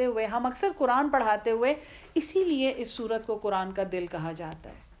سمجھاتے ہوئے. ہم اکثر قرآن پڑھاتے ہوئے، اسی لیے اس سورت کو قرآن کا دل کہا جاتا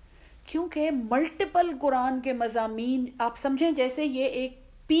ہے، کیونکہ ملٹیپل قرآن کے مضامین، آپ سمجھیں جیسے یہ ایک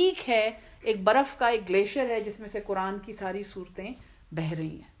پیک ہے، ایک برف کا ایک گلیشیئر ہے جس میں سے قرآن کی ساری صورتیں بہہ رہی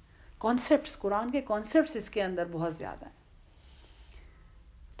ہیں. کانسیپٹس، قرآن کے کانسیپٹس اس کے اندر بہت زیادہ ہیں.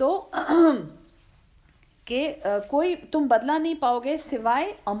 تو کہ کوئی تم بدلہ نہیں پاؤ گے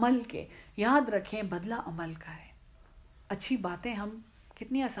سوائے عمل کے. یاد رکھیں بدلہ عمل کا ہے. اچھی باتیں ہم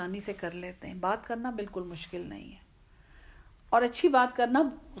کتنی آسانی سے کر لیتے ہیں، بات کرنا بالکل مشکل نہیں ہے، اور اچھی بات کرنا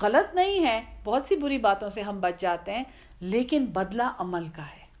غلط نہیں ہے، بہت سی بری باتوں سے ہم بچ جاتے ہیں، لیکن بدلہ عمل کا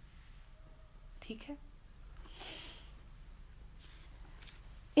ہے. ٹھیک ہے.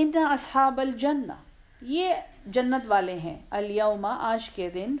 ان اصحاب الجنہ، یہ جنت والے ہیں، الیوم، آج کے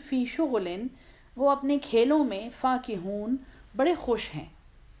دن، فی شغل، وہ اپنے کھیلوں میں، فاکہون، بڑے خوش ہیں،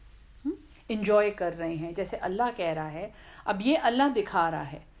 انجوائے کر رہے ہیں. جیسے اللہ کہہ رہا ہے، اب یہ اللہ دکھا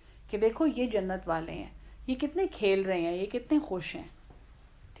رہا ہے کہ دیکھو یہ جنت والے ہیں، یہ کتنے کھیل رہے ہیں، یہ کتنے خوش ہیں.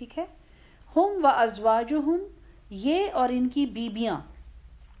 ٹھیک ہے. ہم و ازواجہم، یہ اور ان کی بیبیاں،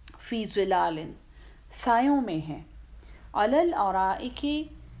 فی ظلال، سایوں میں ہیں، علی الارائک،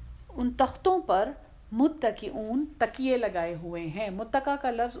 ان تختوں پر، متکئون، تکیے لگائے ہوئے ہیں. متکا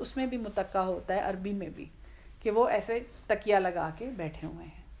کا لفظ اس میں بھی متکا ہوتا ہے عربی میں بھی، کہ وہ ایسے تکیہ لگا کے بیٹھے ہوئے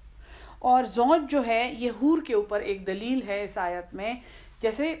ہیں. اور زوج جو ہے یہ حور کے اوپر ایک دلیل ہے اس آیت میں.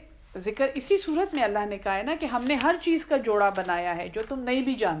 جیسے ذکر اسی صورت میں اللہ نے کہا ہے نا کہ ہم نے ہر چیز کا جوڑا بنایا ہے جو تم نہیں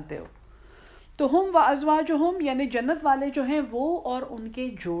بھی جانتے ہو. تو ہم و ازواجہم، یعنی جنت والے جو ہیں وہ اور ان کے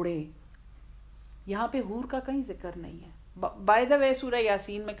جوڑے. یہاں پہ حور کا کہیں ذکر نہیں ہے. بائی دا وے سورہ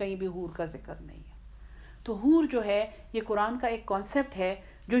یاسین میں کہیں بھی حور کا ذکر نہیں ہے. تو حور جو ہے یہ قرآن کا ایک کانسیپٹ ہے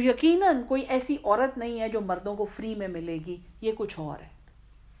جو یقیناً کوئی ایسی عورت نہیں ہے جو مردوں کو فری میں ملے گی، یہ کچھ اور ہے.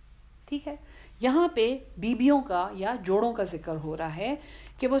 ٹھیک ہے، یہاں پہ بیبیوں کا یا جوڑوں کا ذکر ہو رہا ہے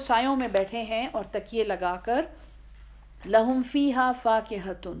کہ وہ سایوں میں بیٹھے ہیں اور تکیے لگا کر، لہم فیہا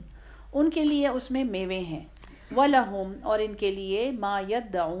فاکہۃ، ان کے لیے اس میں میوے ہیں، وَلَهُمْ، اور ان کے لیے ما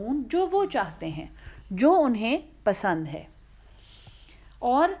یدعون، جو وہ چاہتے ہیں، جو انہیں پسند ہے۔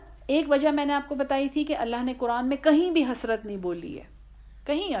 اور ایک وجہ میں نے آپ کو بتائی تھی کہ اللہ نے قرآن میں کہیں بھی حسرت نہیں بولی ہے،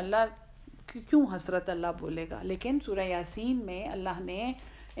 کہیں اللہ کیوں حسرت اللہ بولے گا، لیکن سورہ یاسین میں اللہ نے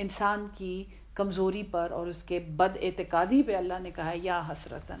انسان کی کمزوری پر اور اس کے بد اعتقادی پہ اللہ نے کہا ہے یا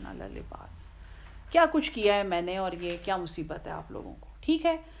حسرتن علی العباد، کیا کچھ کیا ہے میں نے اور یہ کیا مصیبت ہے آپ لوگوں کو، ٹھیک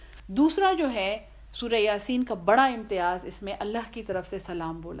ہے۔ دوسرا جو ہے سورہ یاسین کا بڑا امتیاز، اس میں اللہ کی طرف سے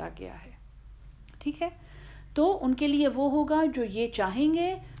سلام بولا گیا ہے، ٹھیک ہے، تو ان کے لیے وہ ہوگا جو یہ چاہیں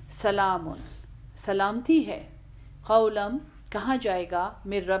گے، سلام، سلامتی ہے، قولم، کہا جائے گا،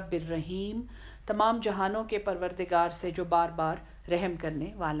 من رب الرحیم، تمام جہانوں کے پروردگار سے جو بار بار رحم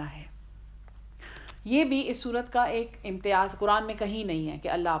کرنے والا ہے۔ یہ بھی اس صورت کا ایک امتیاز، قرآن میں کہیں نہیں ہے کہ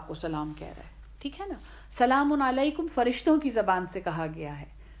اللہ آپ کو سلام کہہ رہا ہے، ٹھیک ہے نا۔ سلام علیکم فرشتوں کی زبان سے کہا گیا ہے،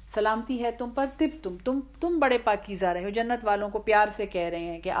 سلامتی ہے تم پر، تم بڑے پاکیزہ رہے ہو، جنت والوں کو پیار سے کہہ رہے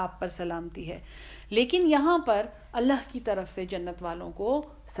ہیں کہ آپ پر سلامتی ہے، لیکن یہاں پر اللہ کی طرف سے جنت والوں کو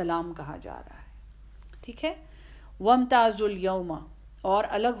سلام کہا جا رہا ہے، ٹھیک ہے۔ وَامْتَازُوا الْيَوْمَ، اور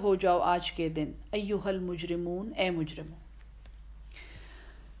الگ ہو جاؤ آج کے دن، ایُّہَا الْمُجْرِمُونَ، اے مجرموں،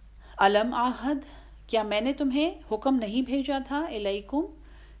 الم عہد، کیا میں نے تمہیں حکم نہیں بھیجا تھا، الیکم،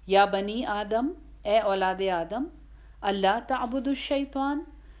 یا بنی آدم، اے اولاد آدم، اللہ تعبدوا الشیطان،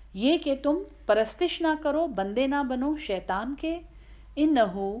 یہ کہ تم پرستش نہ کرو، بندے نہ بنو شیطان کے،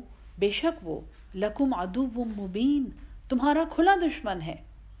 انہو، بے شک وہ، لکم عدو مبین، تمہارا کھلا دشمن ہے،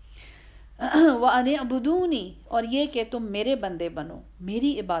 وَأَنِ اعْبُدُونِی، اور یہ کہ تم میرے بندے بنو،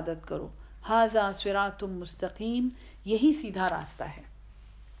 میری عبادت کرو، ھذا صراط مستقیم، یہی سیدھا راستہ ہے۔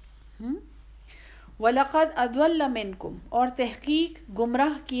 وَلَقَدْ أَضَلَّ مِنْکُمْ، اور تحقیق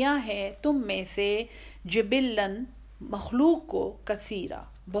گمراہ کیا ہے تم میں سے، جبلن، مخلوق کو، کثیرا،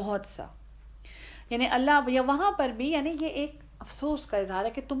 بہت سا، یعنی اللہ یا وہاں پر بھی، یعنی یہ ایک افسوس کا اظہار ہے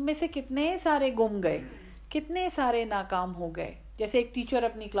کہ تم میں سے کتنے سارے گم گئے، کتنے سارے ناکام ہو گئے، جیسے ایک ٹیچر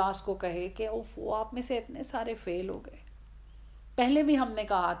اپنی کلاس کو کہے کہ وہ آپ میں سے اتنے سارے فیل ہو گئے، پہلے بھی ہم نے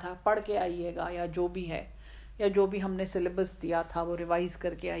کہا تھا پڑھ کے آئیے گا، یا جو بھی ہے، یا جو بھی ہم نے سلیبس دیا تھا وہ ریوائز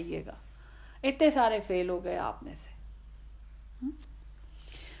کر کے آئیے گا، اتنے سارے فیل ہو گئے آپ میں سے۔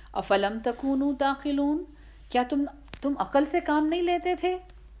 افلم تکونوا تعقلون، کیا تم عقل سے کام نہیں لیتے تھے؟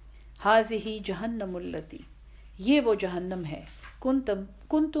 ھذہ جہنم التی، یہ وہ جہنم ہے،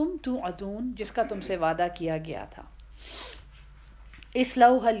 کنتم توعدون، جس کا تم سے وعدہ کیا گیا تھا،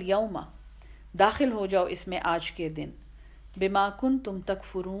 اصلوھا الیوم، داخل ہو جاؤ اس میں آج کے دن، بما کنتم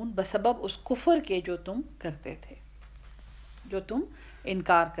تکفرون، بسبب اس کفر کے جو تم کرتے تھے، جو تم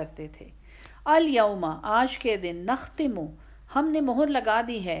انکار کرتے تھے۔ الیوم، آج کے دن، نختم، ہم نے مہر لگا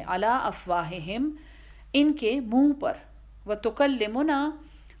دی ہے، علی افواہہم، ان کے منہ پر، وتکلمنا،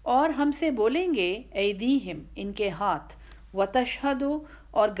 اور ہم سے بولیں گے، ایدیہم، ان کے ہاتھ، وتشہد،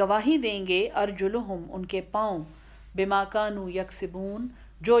 اور گواہی دیں گے، ارجلہم، ان کے پاؤں، بما کانوا یکسبون،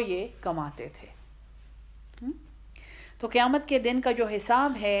 جو یہ کماتے تھے۔ تو قیامت کے دن کا جو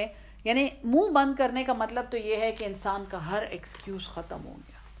حساب ہے، یعنی منہ بند کرنے کا مطلب تو یہ ہے کہ انسان کا ہر ایکسکیوز ختم ہو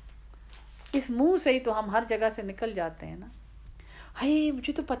گیا، اس منہ سے ہی تو ہم ہر جگہ سے نکل جاتے ہیں نا، ہائے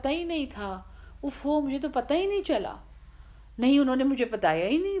مجھے تو پتہ ہی نہیں تھا، مجھے تو پتہ ہی نہیں چلا، نہیں انہوں نے مجھے بتایا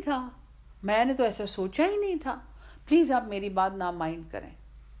ہی نہیں تھا، میں نے تو ایسا سوچا ہی نہیں تھا، پلیز آپ میری بات نہ مائنڈ کریں۔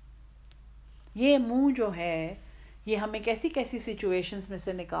 یہ منہ جو ہے یہ ہمیں کیسی کیسی سچویشنز میں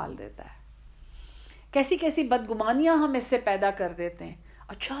سے نکال دیتا ہے، کیسی کیسی بدگمانیاں ہم اس سے پیدا کر دیتے ہیں،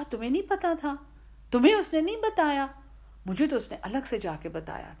 اچھا تمہیں نہیں پتا تھا، تمہیں اس نے نہیں بتایا، مجھے تو اس نے الگ سے جا کے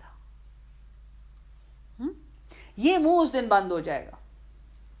بتایا تھا۔ یہ منہ اس دن بند ہو جائے گا،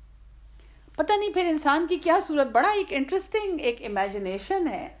 پتہ نہیں پھر انسان کی کیا صورت، بڑا ایک انٹرسٹنگ ایک امیجنیشن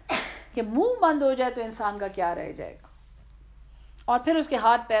ہے کہ منہ بند ہو جائے تو انسان کا کیا رہ جائے گا، اور پھر اس کے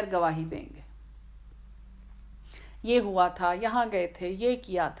ہاتھ پیر گواہی دیں گے، یہ ہوا تھا، یہاں گئے تھے، یہ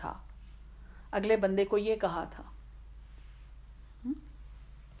کیا تھا، اگلے بندے کو یہ کہا تھا۔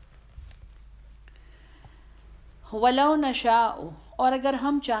 وَلَوْ نَشَاءُ، اور اگر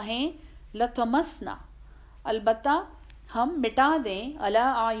ہم چاہیں، لَطَمَسْنَا، البتہ ہم مٹا دیں،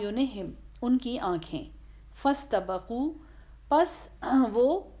 عَلَىٰ أَعْيُنِهِمْ، ان کی آنکھیں، فَاسْتَبَقُوا، پس وہ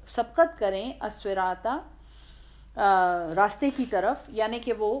سبقت کریں، الصِّرَاطَ، راستے کی طرف، یعنی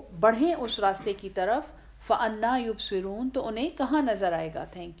کہ وہ بڑھیں اس راستے کی طرف، فَأَنَّىٰ يُبْصِرُونَ، تو انہیں کہاں نظر آئے گا،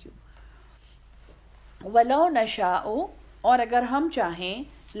 تھینک یو۔ وَلَوْ نَشَاءُ، اور اگر ہم چاہیں،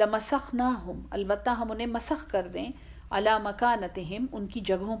 لَمَسَخْنَاهُمْ، البتہ ہم انہیں مسخ کر دیں، عَلَىٰ مَكَانَتِهِمْ، ان کی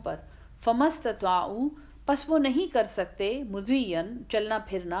جگہوں پر، فمستطاعوا پس وہ نہیں کر سکتے مضین چلنا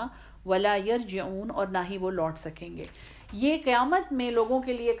پھرنا ولا یرجعون اور نہ ہی وہ لوٹ سکیں گے. یہ قیامت میں لوگوں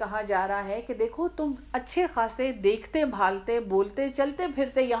کے لیے کہا جا رہا ہے کہ دیکھو تم اچھے خاصے دیکھتے بھالتے بولتے چلتے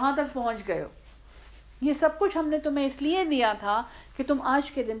پھرتے یہاں تک پہنچ گئے ہو، یہ سب کچھ ہم نے تمہیں اس لیے دیا تھا کہ تم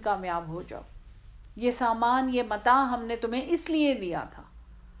آج کے دن کامیاب ہو جاؤ، یہ سامان یہ متاع ہم نے تمہیں اس لیے دیا تھا.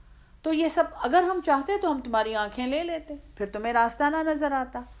 تو یہ سب اگر ہم چاہتے تو ہم تمہاری آنکھیں لے لیتے، پھر تمہیں راستہ نہ نظر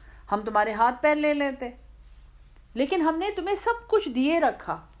آتا، ہم تمہارے ہاتھ پیر لے لیتے، لیکن ہم نے تمہیں سب کچھ دیے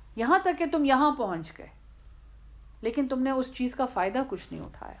رکھا یہاں تک کہ تم یہاں پہنچ گئے، لیکن تم نے اس چیز کا فائدہ کچھ نہیں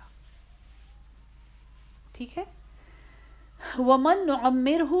اٹھایا. ٹھیک ہے. وَمَن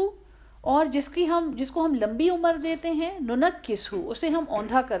نُعَمِّرْهُ اور جس کو ہم لمبی عمر دیتے ہیں، نُنَكِّسْهُ اسے ہم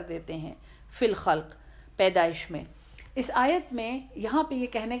اوندھا کر دیتے ہیں، فی الخلق پیدائش میں. اس آیت میں یہاں پہ یہ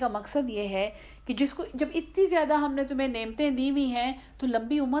کہنے کا مقصد یہ ہے کہ جس کو جب اتنی زیادہ ہم نے تمہیں نعمتیں دی ہوئی ہیں تو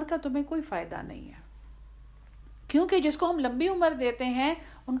لمبی عمر کا تمہیں کوئی فائدہ نہیں ہے، کیونکہ جس کو ہم لمبی عمر دیتے ہیں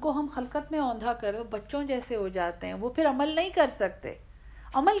ان کو ہم خلقت میں اوندھا کرو بچوں جیسے ہو جاتے ہیں، وہ پھر عمل نہیں کر سکتے.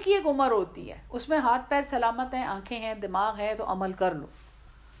 عمل کی ایک عمر ہوتی ہے، اس میں ہاتھ پیر سلامت ہیں، آنکھیں ہیں، دماغ ہے، تو عمل کر لو،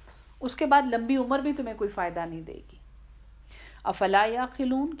 اس کے بعد لمبی عمر بھی تمہیں کوئی فائدہ نہیں دے گی. افلا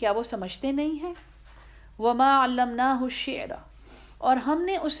یعقلون کیا وہ سمجھتے نہیں ہیں. وما علمناہ الشعر اور ہم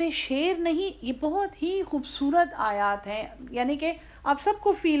نے اسے شعر نہیں. یہ بہت ہی خوبصورت آیات ہیں، یعنی کہ آپ سب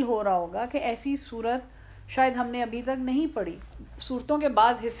کو فیل ہو رہا ہوگا کہ ایسی صورت شاید ہم نے ابھی تک نہیں پڑھی. صورتوں کے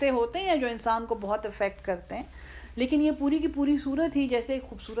بعض حصے ہوتے ہیں جو انسان کو بہت افیکٹ کرتے ہیں، لیکن یہ پوری کی پوری صورت ہی جیسے ایک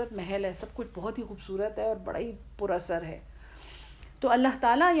خوبصورت محل ہے، سب کچھ بہت ہی خوبصورت ہے اور بڑا ہی پر اثر ہے. تو اللہ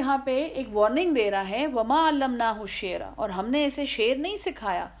تعالیٰ یہاں پہ ایک وارننگ دے رہا ہے، وما علمناہ الشعر اور ہم نے اسے شعر نہیں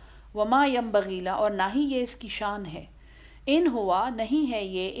سکھایا، وما ينبغی له اور نہ ہی یہ اس کی شان ہے، ان ہوا نہیں ہے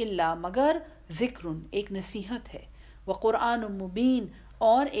یہ الا مگر ذکر ایک نصیحت ہے، وقرآن مبین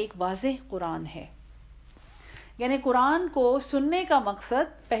اور ایک واضح قرآن ہے. یعنی قرآن کو سننے کا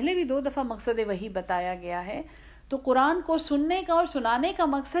مقصد پہلے بھی 2 دفعہ مقصد وحی بتایا گیا ہے. تو قرآن کو سننے کا اور سنانے کا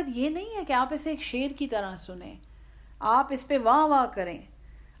مقصد یہ نہیں ہے کہ آپ اسے ایک شعر کی طرح سنیں، آپ اس پہ واہ واہ کریں،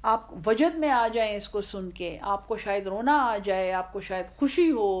 آپ وجد میں آ جائیں اس کو سن کے، آپ کو شاید رونا آ جائے، آپ کو شاید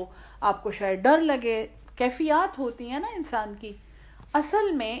خوشی ہو، آپ کو شاید ڈر لگے. کیفیات ہوتی ہیں نا انسان کی.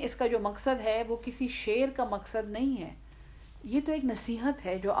 اصل میں اس کا جو مقصد ہے وہ کسی شعر کا مقصد نہیں ہے، یہ تو ایک نصیحت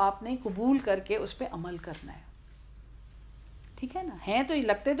ہے جو آپ نے قبول کر کے اس پہ عمل کرنا ہے. ٹھیک ہے نا. ہیں تو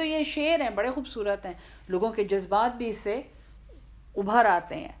لگتے تو یہ شعر ہیں، بڑے خوبصورت ہیں، لوگوں کے جذبات بھی اس سے ابھر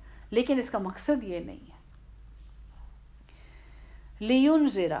آتے ہیں، لیکن اس کا مقصد یہ نہیں ہے.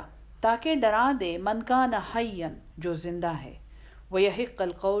 لِيُنذِرَ تاکہ ڈرا دے من کان حیا جو زندہ ہے، وَيَحِقَّ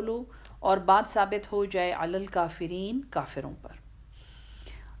الْقَوْلُ اور بات ثابت ہو جائے علی الکافرین کافروں پر.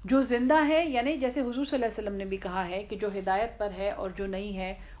 جو زندہ ہے یعنی جیسے حضور صلی اللہ علیہ وسلم نے بھی کہا ہے کہ جو ہدایت پر ہے اور جو نہیں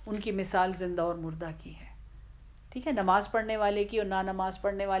ہے ان کی مثال زندہ اور مردہ کی ہے. ٹھیک ہے. نماز پڑھنے والے کی اور نہ نماز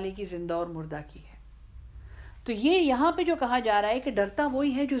پڑھنے والے کی، زندہ اور مردہ کی ہے. تو یہ یہاں پہ جو کہا جا رہا ہے کہ ڈرتا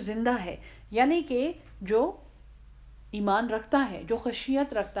وہی ہے جو زندہ ہے، یعنی کہ جو ایمان رکھتا ہے، جو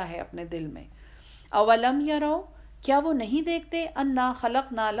خشیت رکھتا ہے اپنے دل میں. اولم یرو کیا وہ نہیں دیکھتے انا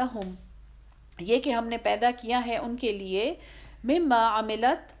خلقنا لہم یہ کہ ہم نے پیدا کیا ہے ان کے لیے، مما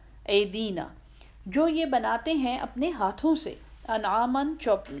عملت ایدینا جو یہ بناتے ہیں اپنے ہاتھوں سے، انعامن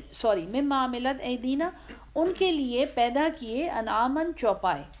مما عملت ایدینا ان کے لیے پیدا کیے انعامن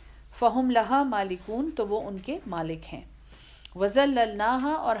چوپائے، فہم لہا مالکون تو وہ ان کے مالک ہیں.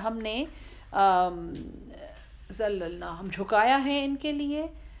 وذللناہا اور ہم نے ہم جھکایا ہے ان کے لیے،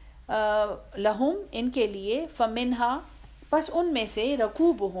 لہم ان کے لیے، فمنہا پس ان میں سے،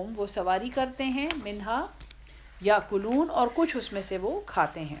 رکوبہم وہ سواری کرتے ہیں، منہا یاکلون اور کچھ اس میں سے وہ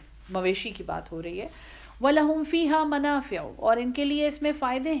کھاتے ہیں. مویشی کی بات ہو رہی ہے. وَلَهُمْ فِيهَا مَنَافِعُ اور ان کے لیے اس میں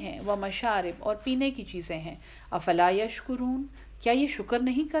فائدے ہیں، وَمَشَارِبُ اور پینے کی چیزیں ہیں. افلا یشکرون کیا یہ شکر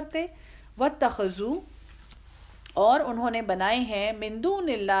نہیں کرتے. وَاتَّخَذُوا اور انہوں نے بنائے ہیں، من دون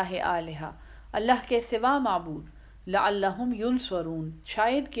اللہ آلہہ اللہ کے سوا معبود، لعلہم ینصرون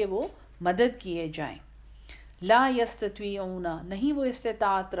شاید کہ وہ مدد کیے جائیں. لا یستطیعون نہیں وہ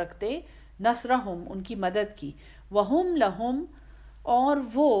استطاعت رکھتے، نصرہم ان کی مدد کی، وہم لہم اور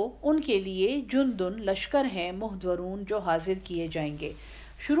وہ ان کے لیے، جندن لشکر ہیں، محضرون جو حاضر کیے جائیں گے.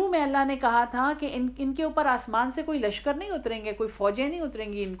 شروع میں اللہ نے کہا تھا کہ ان کے اوپر آسمان سے کوئی لشکر نہیں اتریں گے، کوئی فوجیں نہیں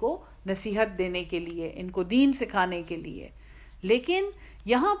اتریں گی ان کو نصیحت دینے کے لیے، ان کو دین سکھانے کے لیے. لیکن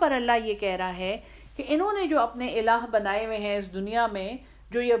یہاں پر اللہ یہ کہہ رہا ہے کہ انہوں نے جو اپنے الہ بنائے ہوئے ہیں اس دنیا میں،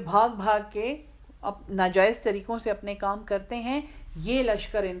 جو یہ بھاگ بھاگ کے ناجائز طریقوں سے اپنے کام کرتے ہیں، یہ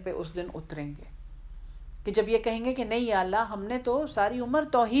لشکر ان پہ اس دن اتریں گے کہ جب یہ کہیں گے کہ نہیں یا اللہ ہم نے تو ساری عمر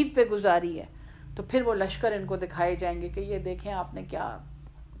توحید پہ گزاری ہے، تو پھر وہ لشکر ان کو دکھائے جائیں گے کہ یہ دیکھیں آپ نے کیا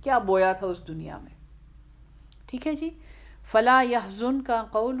کیا بویا تھا اس دنیا میں. ٹھیک ہے جی. فلا يحزنک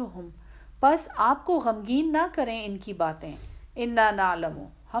قولهم، پس آپ کو غمگین نہ کریں ان کی باتیں. انا نعلم،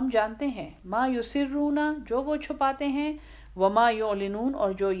 ہم جانتے ہیں. ما یسرون، جو وہ چھپاتے ہیں. وما یعلنون،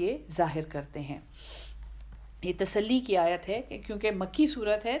 اور جو یہ ظاہر کرتے ہیں. یہ تسلی کی آیت ہے کہ کیونکہ مکی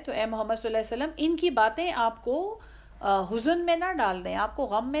صورت ہے تو اے محمد صلی اللہ علیہ وسلم ان کی باتیں آپ کو حزن میں نہ ڈال دیں، آپ کو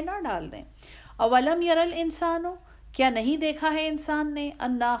غم میں نہ ڈال دیں. اولم یر الانسان، کیا نہیں دیکھا ہے انسان نے.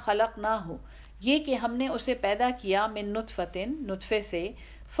 انا خلقناہ، یہ کہ ہم نے اسے پیدا کیا. من نطفتن، نطفے سے.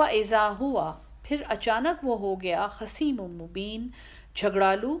 فاذا ہوا، پھر اچانک وہ ہو گیا. خصیم مبین،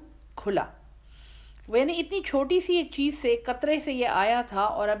 جھگڑالو کھلا. یعنی اتنی چھوٹی سی ایک چیز سے، قطرے سے یہ آیا تھا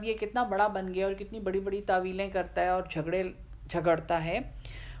اور اب یہ کتنا بڑا بن گیا اور کتنی بڑی بڑی تعویلیں کرتا ہے اور جھگڑتا ہے.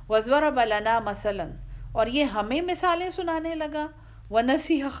 وَضَرَبَ لَنَا مَثَلًا، اور یہ ہمیں مثالیں سنانے لگا.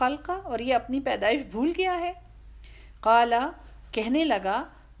 وَنَسِیَ خَلْقَ، اور یہ اپنی پیدائش بھول گیا ہے. قَالَ، کہنے لگا.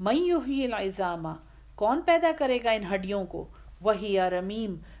 مَن یحیی العظام، کون پیدا کرے گا ان ہڈیوں کو. وَہِیَ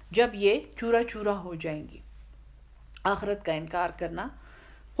رَمِیمٌ، جب یہ چورا چورا ہو جائیں گی. آخرت کا انکار کرنا.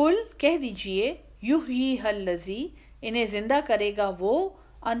 قل، کہہ دیجئے. یحییھا الذی، انہیں زندہ کرے گا وہ.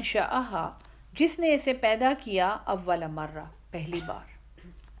 انشأھا، جس نے اسے پیدا کیا. اول مرہ، پہلی بار.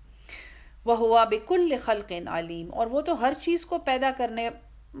 وہو بکل خلق علیم، اور وہ تو ہر چیز کو پیدا کرنے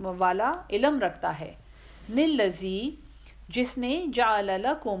والا علم رکھتا ہے. للذی، جس نے جعل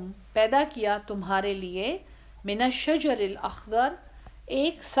لکم، پیدا کیا تمہارے لیے. من الشجر الاخضر،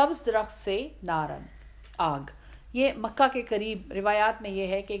 ایک سبز درخت سے. نارن، آگ. یہ مکہ کے قریب روایات میں یہ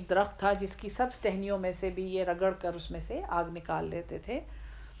ہے کہ ایک درخت تھا جس کی سبز ٹہنیوں میں سے بھی یہ رگڑ کر اس میں سے آگ نکال لیتے تھے.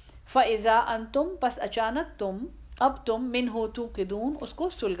 فَإِذَا أَنْتُمْ، پس اچانک تم. اب تم. مِنْهُ تُوقِدُونَ، اس کو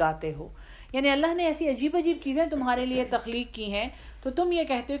سلگاتے ہو. یعنی اللہ نے ایسی عجیب عجیب چیزیں تمہارے لیے تخلیق کی ہیں تو تم یہ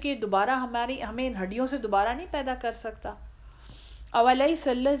کہتے ہو کہ دوبارہ ہمیں ان ہڈیوں سے دوبارہ نہیں پیدا کر سکتا. اَوَلَيْسَ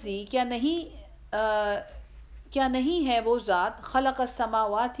الَّذِي، کیا نہیں ہے وہ ذات. خَلَقَ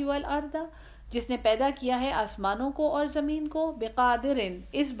السَّمَاوَاتِ وَالْأَرْضَ، جس نے پیدا کیا ہے آسمانوں کو اور زمین کو. بقادرن،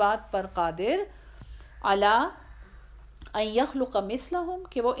 اس بات پر قادر. علی ان یخلق مثلہم،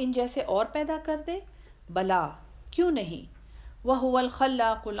 کہ وہ ان جیسے اور پیدا کر دے. بلا، کیوں نہیں. وہو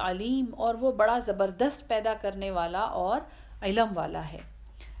الخلاق العلیم، اور وہ بڑا زبردست پیدا کرنے والا اور علم والا ہے.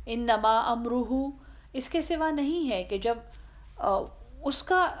 انما امرہ، اس کے سوا نہیں ہے کہ جب اس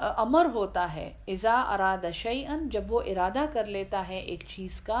کا امر ہوتا ہے. اذا اراد شیئا، جب وہ ارادہ کر لیتا ہے ایک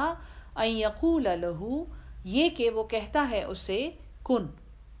چیز کا. ان یقول لہ، یہ کہ وہ کہتا ہے اسے. کن،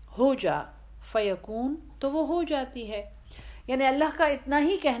 ہو جا. فیکون، تو وہ ہو جاتی ہے. یعنی اللہ کا اتنا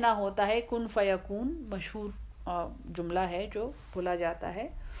ہی کہنا ہوتا ہے. کن فیکون مشہور جملہ ہے جو بولا جاتا ہے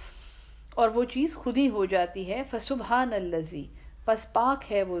اور وہ چیز خود ہی ہو جاتی ہے. فسبحان الذی، پس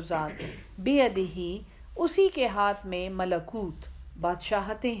پاک ہے وہ ذات. بیدہ، اسی کے ہاتھ میں. ملکوت،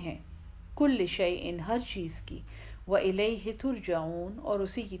 بادشاہتیں ہیں. کل شیء، ہر چیز کی. وَإِلَيْهِ تُرْجَعُونَ، اور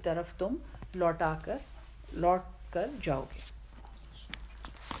اسی کی طرف تم لوٹ کر جاؤ گے.